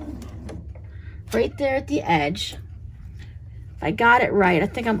right there at the edge, if I got it right, I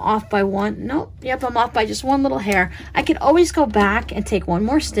think I'm off by one. Nope, yep, I'm off by just 1 little hair. I could always go back and take 1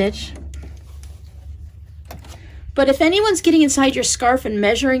 more stitch. But if anyone's getting inside your scarf and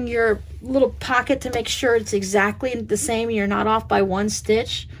measuring your little pocket to make sure it's exactly the same and you're not off by 1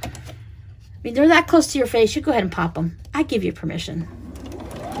 stitch, I mean, they're that close to your face, you go ahead and pop them. I give you permission.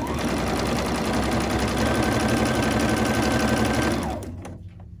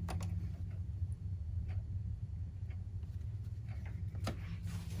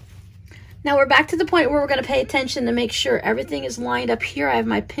 Now we're back to the point where we're going to pay attention to make sure everything is lined up here. I have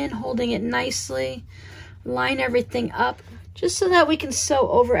my pin holding it nicely. Line everything up just so that we can sew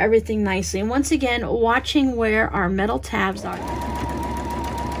over everything nicely. And once again, watching where our metal tabs are.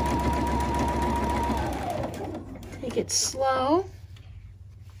 Take it slow.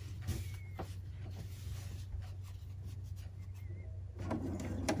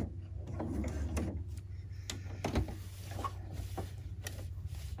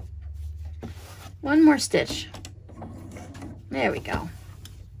 One more stitch. There we go.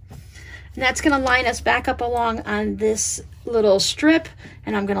 And that's going to line us back up along on this little strip,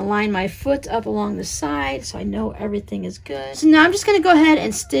 and I'm going to line my foot up along the side so I know everything is good. So now I'm just going to go ahead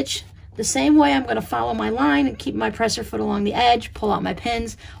and stitch the same way. I'm going to follow my line and keep my presser foot along the edge, pull out my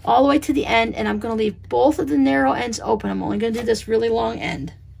pins all the way to the end, and I'm going to leave both of the narrow ends open. I'm only going to do this really long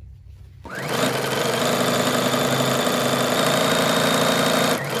end.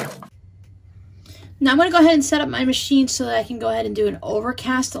 Now I'm going to go ahead and set up my machine so that I can go ahead and do an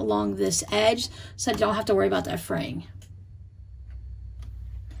overcast along this edge so I don't have to worry about that fraying.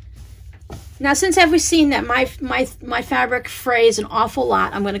 Now, since we've seen that my fabric frays an awful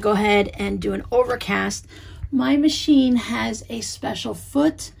lot, I'm going to go ahead and do an overcast. My machine has a special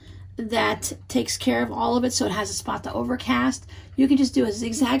foot that takes care of all of it, so it has a spot to overcast. You can just do a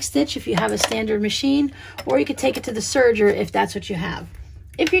zigzag stitch if you have a standard machine, or you can take it to the serger if that's what you have.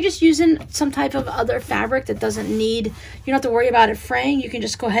 If you're just using some type of other fabric that doesn't need, you don't have to worry about it fraying, you can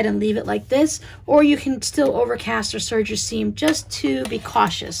just go ahead and leave it like this, or you can still overcast or serge your seam just to be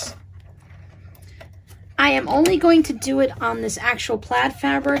cautious. I am only going to do it on this actual plaid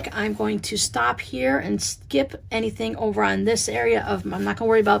fabric. I'm going to stop here and skip anything over on this area of, I'm not gonna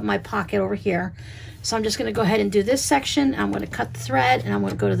worry about my pocket over here. So I'm just gonna go ahead and do this section. I'm gonna cut the thread and I'm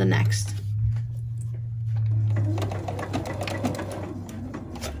gonna go to the next.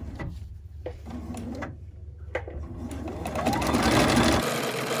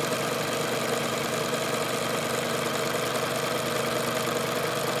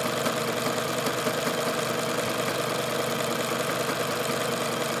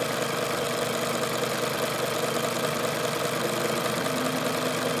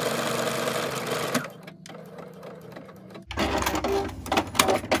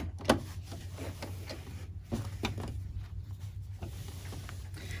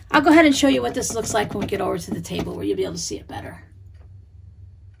 I'll go ahead and show you what this looks like when we get over to the table where you'll be able to see it better.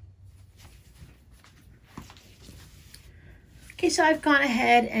 Okay, so I've gone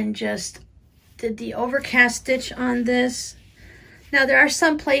ahead and just did the overcast stitch on this. Now there are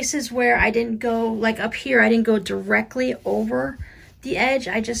some places where I didn't go, like up here, I didn't go directly over the edge.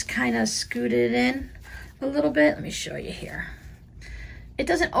 I just kind of scooted it in a little bit. Let me show you here. It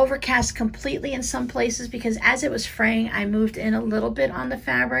doesn't overcast completely in some places because as it was fraying, I moved in a little bit on the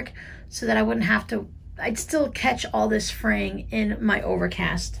fabric so that I wouldn't have to, I'd still catch all this fraying in my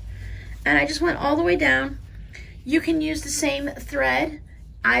overcast. And I just went all the way down. You can use the same thread.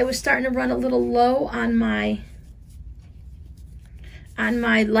 I was starting to run a little low on my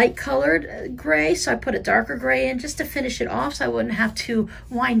light colored gray, so I put a darker gray in just to finish it off so I wouldn't have to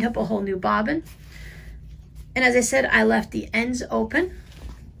wind up a whole new bobbin. And as I said, I left the ends open.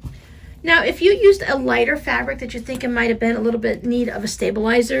 Now, if you used a lighter fabric that you think it might have been a little bit in need of a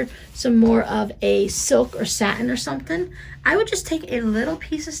stabilizer, some more of a silk or satin or something, I would just take a little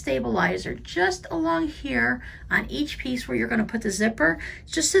piece of stabilizer just along here on each piece where you're going to put the zipper,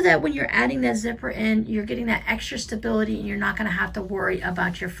 just so that when you're adding that zipper in, you're getting that extra stability and you're not going to have to worry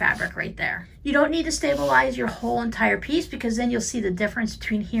about your fabric right there. You don't need to stabilize your whole entire piece because then you'll see the difference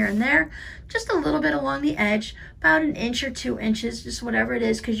between here and there. Just a little bit along the edge, about 1 inch or 2 inches, just whatever it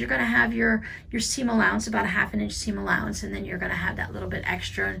is, because you're going to have your seam allowance, about a 1/2 inch seam allowance, and then you're going to have that little bit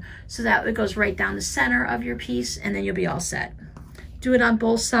extra so that it goes right down the center of your piece, and then you'll be all set. Do it on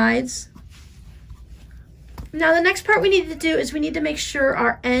both sides. Now the next part we need to do is we need to make sure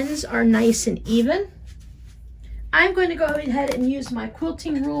our ends are nice and even. I'm going to go ahead and use my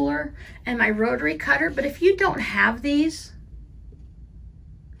quilting ruler and my rotary cutter, but if you don't have these,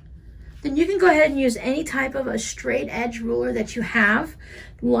 then you can go ahead and use any type of a straight edge ruler that you have.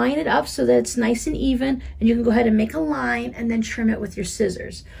 Line it up so that it's nice and even, and you can go ahead and make a line and then trim it with your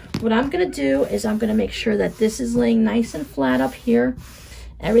scissors. What I'm going to do is I'm going to make sure that this is laying nice and flat up here.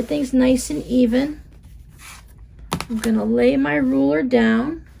 Everything's nice and even. I'm going to lay my ruler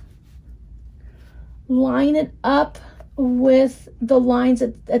down, line it up with the lines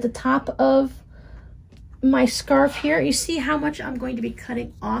at the top of my scarf here. You see how much I'm going to be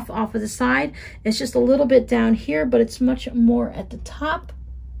cutting off of the side. It's just a little bit down here, but it's much more at the top.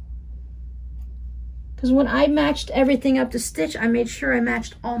 Because when I matched everything up to stitch, I made sure I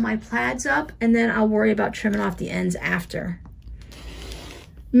matched all my plaids up, and then I'll worry about trimming off the ends after.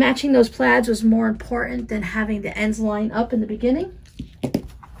 Matching those plaids was more important than having the ends line up in the beginning.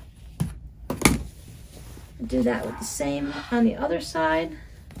 Do that with the same on the other side.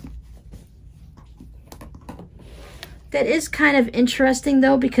 That is kind of interesting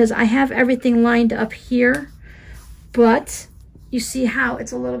though, because I have everything lined up here, but you see how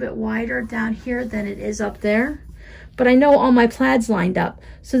it's a little bit wider down here than it is up there. But I know all my plaids lined up.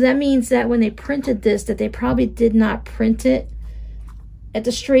 So that means that when they printed this, that they probably did not print it at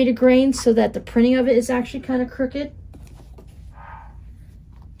the straighter grain, so that the printing of it is actually kind of crooked.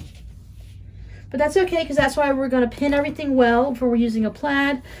 But that's okay, because that's why we're going to pin everything well before we're using a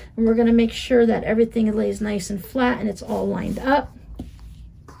plaid. And we're going to make sure that everything lays nice and flat and it's all lined up.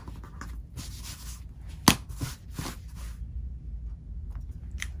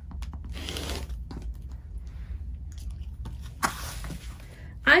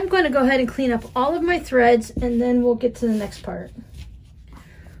 I'm going to go ahead and clean up all of my threads, and then we'll get to the next part.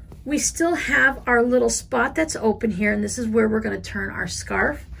 We still have our little spot that's open here, and this is where we're going to turn our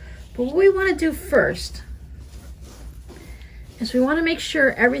scarf. But what we want to do first is we want to make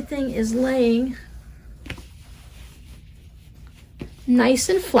sure everything is laying nice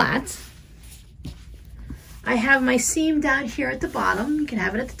and flat. I have my seam down here at the bottom. You can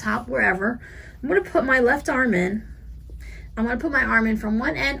have it at the top, wherever. I'm going to put my left arm in. I'm going to put my arm in from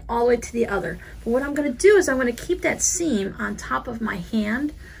one end all the way to the other. But what I'm going to do is I'm going to keep that seam on top of my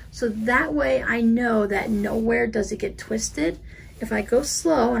hand, so that way I know that nowhere does it get twisted. If I go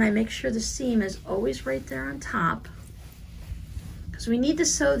slow and I make sure the seam is always right there on top, because we need to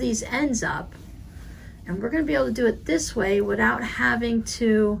sew these ends up, and we're going to be able to do it this way without having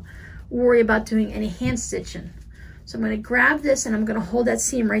to worry about doing any hand stitching. So I'm going to grab this and I'm going to hold that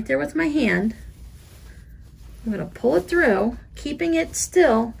seam right there with my hand. I'm going to pull it through, keeping it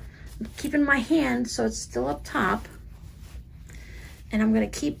still, keeping my hand so it's still up top. And I'm going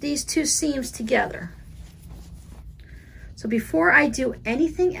to keep these two seams together. So before I do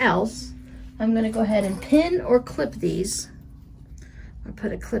anything else, I'm going to go ahead and pin or clip these. I'll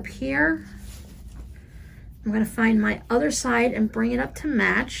put a clip here. I'm going to find my other side and bring it up to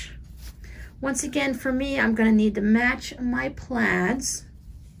match. Once again, for me, I'm going to need to match my plaids.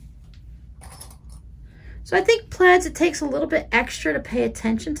 So I think plaids, it takes a little bit extra to pay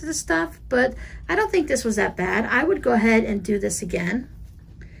attention to the stuff, but I don't think this was that bad. I would go ahead and do this again.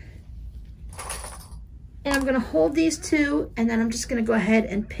 And I'm going to hold these two, and then I'm just going to go ahead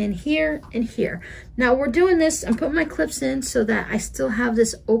and pin here and here. Now we're doing this, I'm putting my clips in so that I still have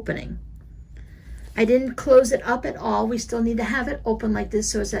this opening. I didn't close it up at all. We still need to have it open like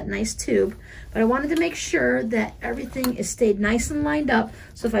this so it's that nice tube. But I wanted to make sure that everything is stayed nice and lined up.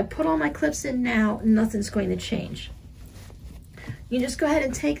 So if I put all my clips in now, nothing's going to change. You can just go ahead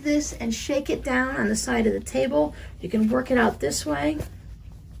and take this and shake it down on the side of the table. You can work it out this way.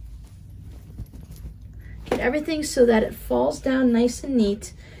 Get everything so that it falls down nice and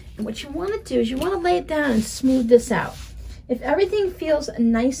neat. And what you want to do is you want to lay it down and smooth this out. If everything feels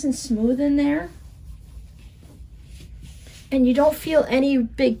nice and smooth in there, and you don't feel any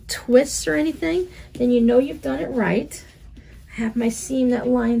big twists or anything, then you know you've done it right. I have my seam that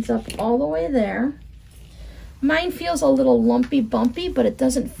lines up all the way there. Mine feels a little lumpy bumpy, but it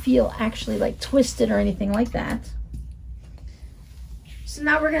doesn't feel actually like twisted or anything like that. So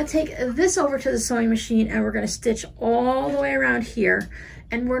now we're gonna take this over to the sewing machine and we're gonna stitch all the way around here,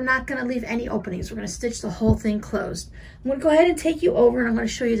 and we're not gonna leave any openings. We're gonna stitch the whole thing closed. I'm gonna go ahead and take you over and I'm gonna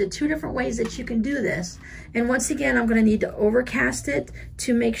show you the two different ways that you can do this. And once again, I'm gonna need to overcast it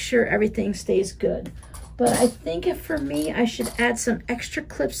to make sure everything stays good. But I think if for me, I should add some extra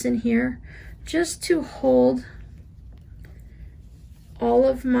clips in here just to hold all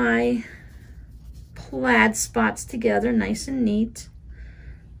of my plaid spots together nice and neat.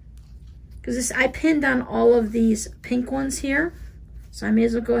 Because I pinned on all of these pink ones here. So I may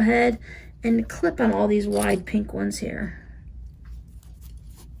as well go ahead and clip on all these wide pink ones here.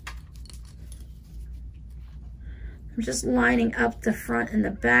 I'm just lining up the front and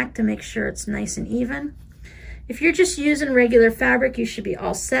the back to make sure it's nice and even. If you're just using regular fabric, you should be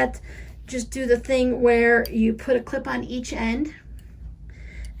all set. Just do the thing where you put a clip on each end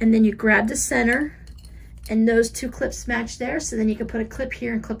and then you grab the center and those two clips match there, so then you can put a clip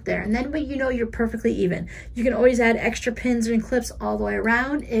here and clip there, and then you know you're perfectly even. You can always add extra pins and clips all the way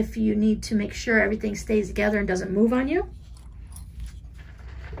around if you need to make sure everything stays together and doesn't move on you.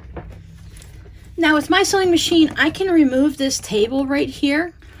 Now with my sewing machine, I can remove this table right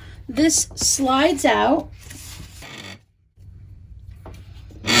here. This slides out.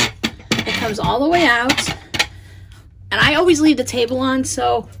 It comes all the way out, and I always leave the table on,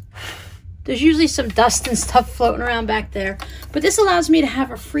 so there's usually some dust and stuff floating around back there, but this allows me to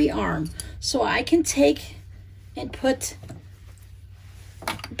have a free arm. So I can take and put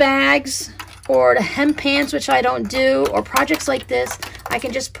bags or the hem pants, which I don't do, or projects like this. I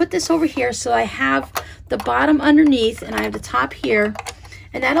can just put this over here so I have the bottom underneath and I have the top here,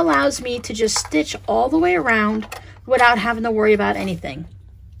 and that allows me to just stitch all the way around without having to worry about anything.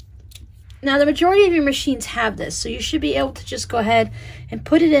 Now the majority of your machines have this, so you should be able to just go ahead and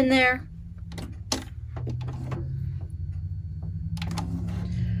put it in there.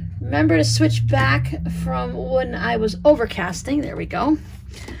 Remember to switch back from when I was overcasting. There we go.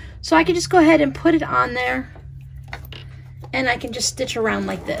 So I can just go ahead and put it on there, and I can just stitch around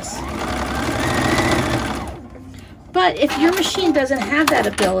like this. But if your machine doesn't have that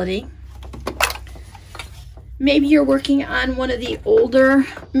ability, maybe you're working on one of the older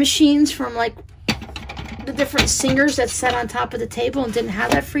machines from like the different singers that sat on top of the table and didn't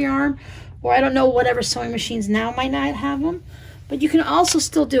have that free arm, or I don't know, whatever sewing machines now might not have them, but you can also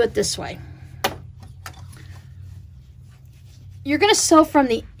still do it this way. You're going to sew from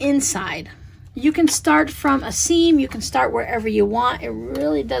the inside. You can start from a seam, you can start wherever you want. It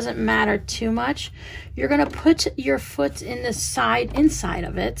really doesn't matter too much. You're going to put your foot in the side inside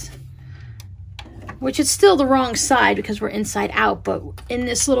of it, which is still the wrong side because we're inside out, but in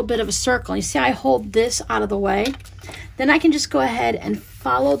this little bit of a circle. You see I hold this out of the way. Then I can just go ahead and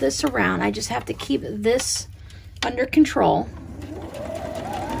follow this around. I just have to keep this under control.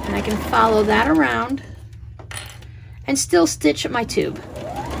 And I can follow that around and still stitch my tube.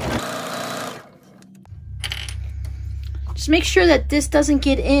 Just make sure that this doesn't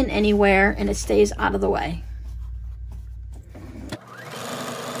get in anywhere and it stays out of the way.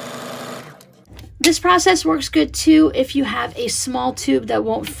 This process works good too if you have a small tube that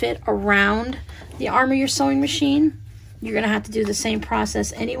won't fit around the arm of your sewing machine. You're going to have to do the same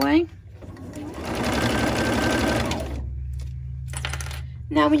process anyway.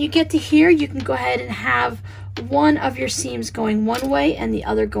 Now when you get to here, you can go ahead and have one of your seams going one way and the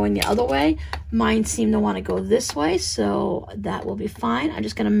other going the other way. Mine seem to want to go this way, so that will be fine. I'm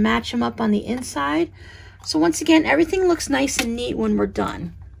just going to match them up on the inside. So once again, everything looks nice and neat when we're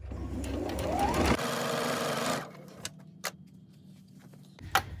done.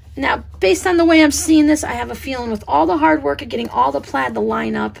 Now, based on the way I'm seeing this, I have a feeling with all the hard work of getting all the plaid to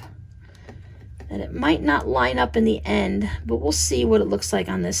line up, that it might not line up in the end, but we'll see what it looks like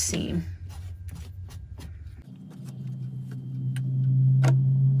on this seam.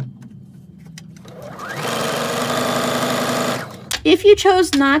 If you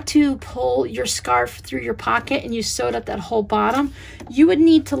chose not to pull your scarf through your pocket and you sewed up that whole bottom, you would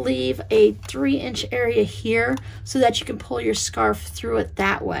need to leave a 3-inch area here so that you can pull your scarf through it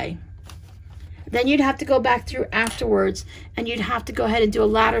that way. Then you'd have to go back through afterwards and you'd have to go ahead and do a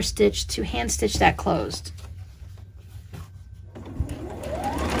ladder stitch to hand stitch that closed.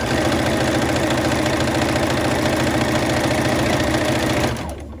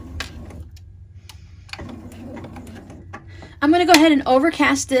 I'm going to go ahead and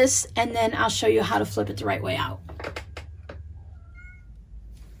overcast this and then I'll show you how to flip it the right way out.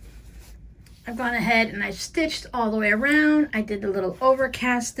 I've gone ahead and I've stitched all the way around. I did the little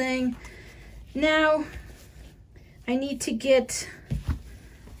overcasting. Now I need to get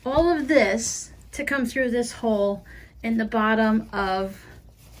all of this to come through this hole in the bottom of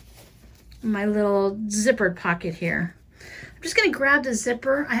my little zippered pocket here. I'm just going to grab the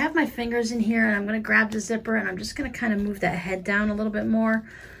zipper. I have my fingers in here and I'm going to grab the zipper and I'm just going to kind of move that head down a little bit more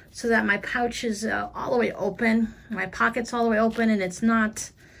so that my pouch is all the way open, my pocket's all the way open, and it's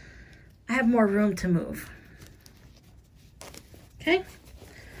not, I have more room to move. Okay,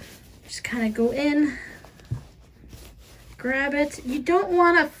 just kind of go in, grab it. You don't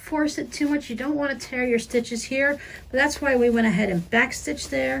want to force it too much. You don't want to tear your stitches here, but that's why we went ahead and backstitch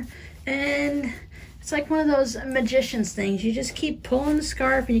there. And it's like one of those magician's things. You just keep pulling the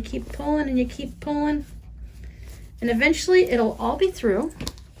scarf and you keep pulling and you keep pulling. And eventually it'll all be through.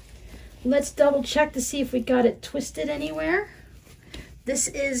 Let's double check to see if we got it twisted anywhere. This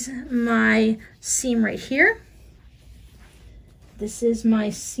is my seam right here. This is my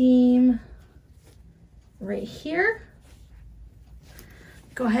seam right here.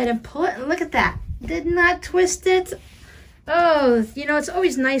 Go ahead and pull it and look at that. Did not twist it. Oh, you know, it's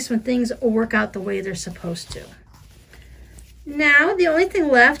always nice when things work out the way they're supposed to. Now, the only thing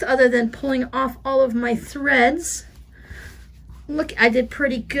left other than pulling off all of my threads, look, I did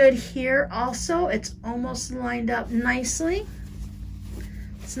pretty good here also. It's almost lined up nicely.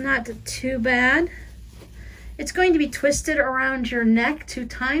 It's not too bad. It's going to be twisted around your neck 2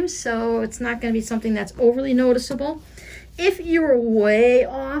 times, so it's not going to be something that's overly noticeable. If you were way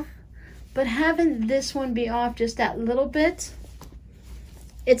off, but having this one be off just that little bit,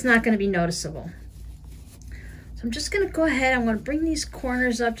 it's not going to be noticeable. So I'm just going to go ahead, I'm going to bring these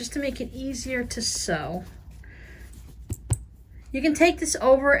corners up just to make it easier to sew. You can take this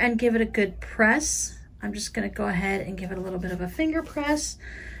over and give it a good press. I'm just going to go ahead and give it a little bit of a finger press.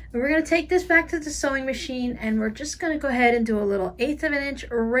 And we're going to take this back to the sewing machine and we're just going to go ahead and do a little 1/8 of an inch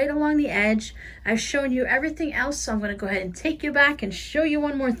right along the edge. I've shown you everything else, so I'm going to go ahead and take you back and show you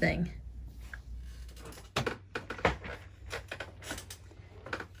one more thing.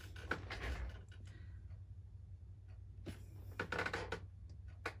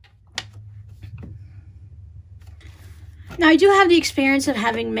 Now, I do have the experience of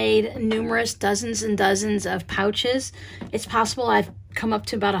having made numerous dozens and dozens of pouches. It's possible I've come up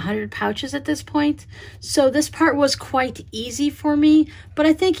to about 100 pouches at this point. So this part was quite easy for me, but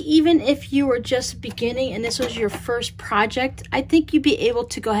I think even if you were just beginning and this was your first project, I think you'd be able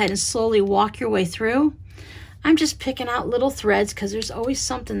to go ahead and slowly walk your way through. I'm just picking out little threads because there's always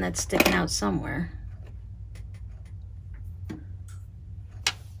something that's sticking out somewhere.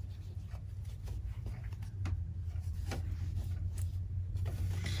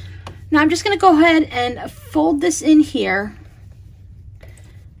 Now I'm just going to go ahead and fold this in here.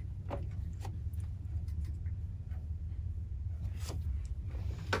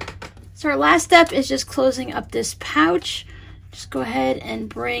 So our last step is just closing up this pouch. Just go ahead and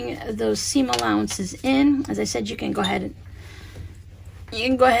bring those seam allowances in. As I said, you can go ahead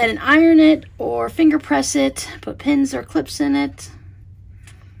and iron it or finger press it, put pins or clips in it.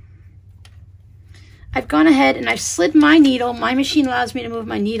 I've gone ahead and I've slid my needle. My machine allows me to move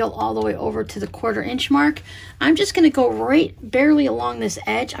my needle all the way over to the 1/4 inch mark. I'm just going to go right barely along this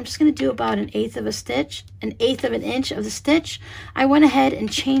edge. I'm just going to do about 1/8 of a stitch, 1/8 of an inch of the stitch. I went ahead and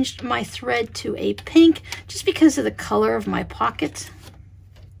changed my thread to a pink just because of the color of my pocket.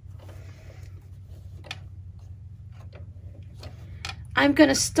 I'm going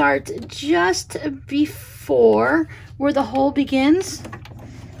to start just before where the hole begins.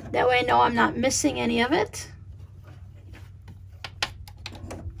 That way I know I'm not missing any of it.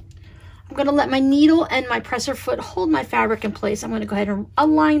 I'm going to let my needle and my presser foot hold my fabric in place. I'm going to go ahead and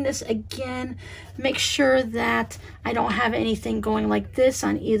align this again. Make sure that I don't have anything going like this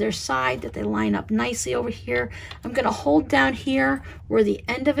on either side, that they line up nicely over here. I'm going to hold down here where the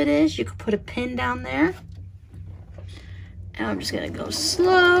end of it is. You could put a pin down there. And I'm just going to go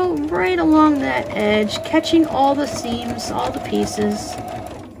slow right along that edge, catching all the seams, all the pieces.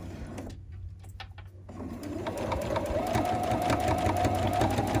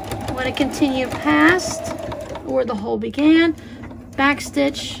 I'm going to continue past where the hole began, back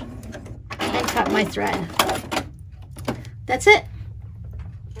stitch, and cut my thread. That's it.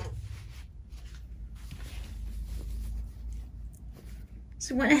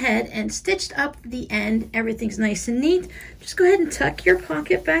 So went ahead and stitched up the end. Everything's nice and neat. Just go ahead and tuck your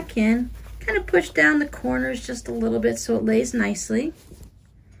pocket back in. Kind of push down the corners just a little bit so it lays nicely.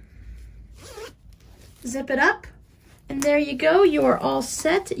 Zip it up. And there you go, you are all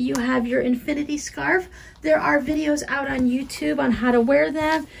set. You have your infinity scarf. There are videos out on YouTube on how to wear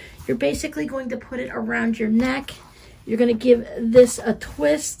them. You're basically going to put it around your neck. You're going to give this a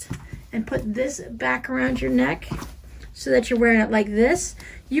twist and put this back around your neck so that you're wearing it like this.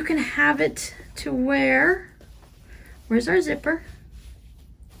 You can have it to wear, where's our zipper?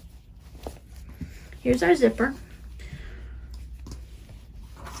 Here's our zipper.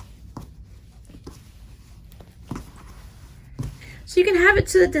 So you can have it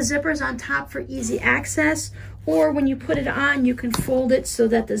so that the zipper is on top for easy access, or when you put it on, you can fold it so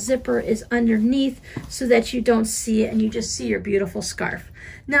that the zipper is underneath so that you don't see it and you just see your beautiful scarf.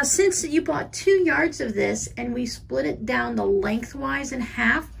 Now, since you bought 2 yards of this and we split it down the lengthwise in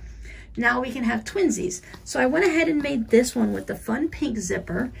half, now we can have twinsies. So I went ahead and made this one with the fun pink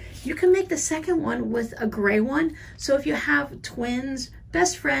zipper. You can make the second one with a gray one. So if you have twins,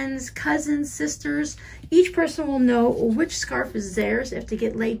 best friends, cousins, sisters, each person will know which scarf is theirs. If they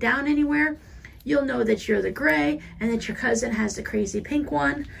get laid down anywhere, you'll know that you're the gray and that your cousin has the crazy pink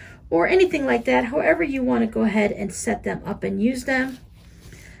one, or anything like that. However you want to go ahead and set them up and use them.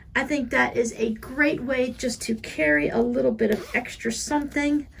 I think that is a great way just to carry a little bit of extra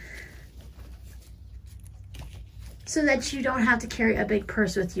something so that you don't have to carry a big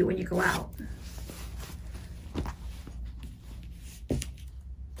purse with you when you go out.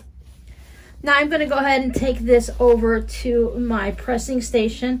 Now I'm going to go ahead and take this over to my pressing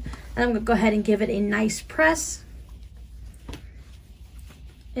station, and I'm going to go ahead and give it a nice press.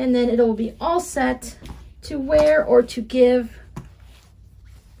 And then it'll be all set to wear or to give.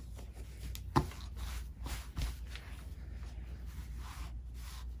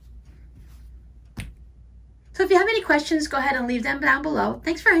 So if you have any questions, go ahead and leave them down below.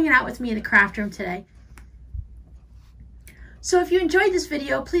 Thanks for hanging out with me in the craft room today. So if you enjoyed this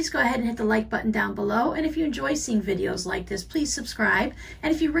video, please go ahead and hit the like button down below. And if you enjoy seeing videos like this, please subscribe.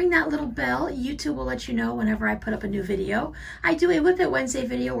 And if you ring that little bell, YouTube will let you know whenever I put up a new video. I do a Whip It Wednesday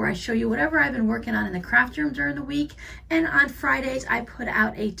video where I show you whatever I've been working on in the craft room during the week. And on Fridays, I put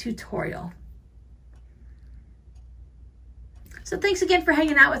out a tutorial. So thanks again for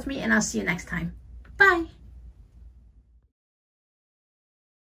hanging out with me, and I'll see you next time. Bye.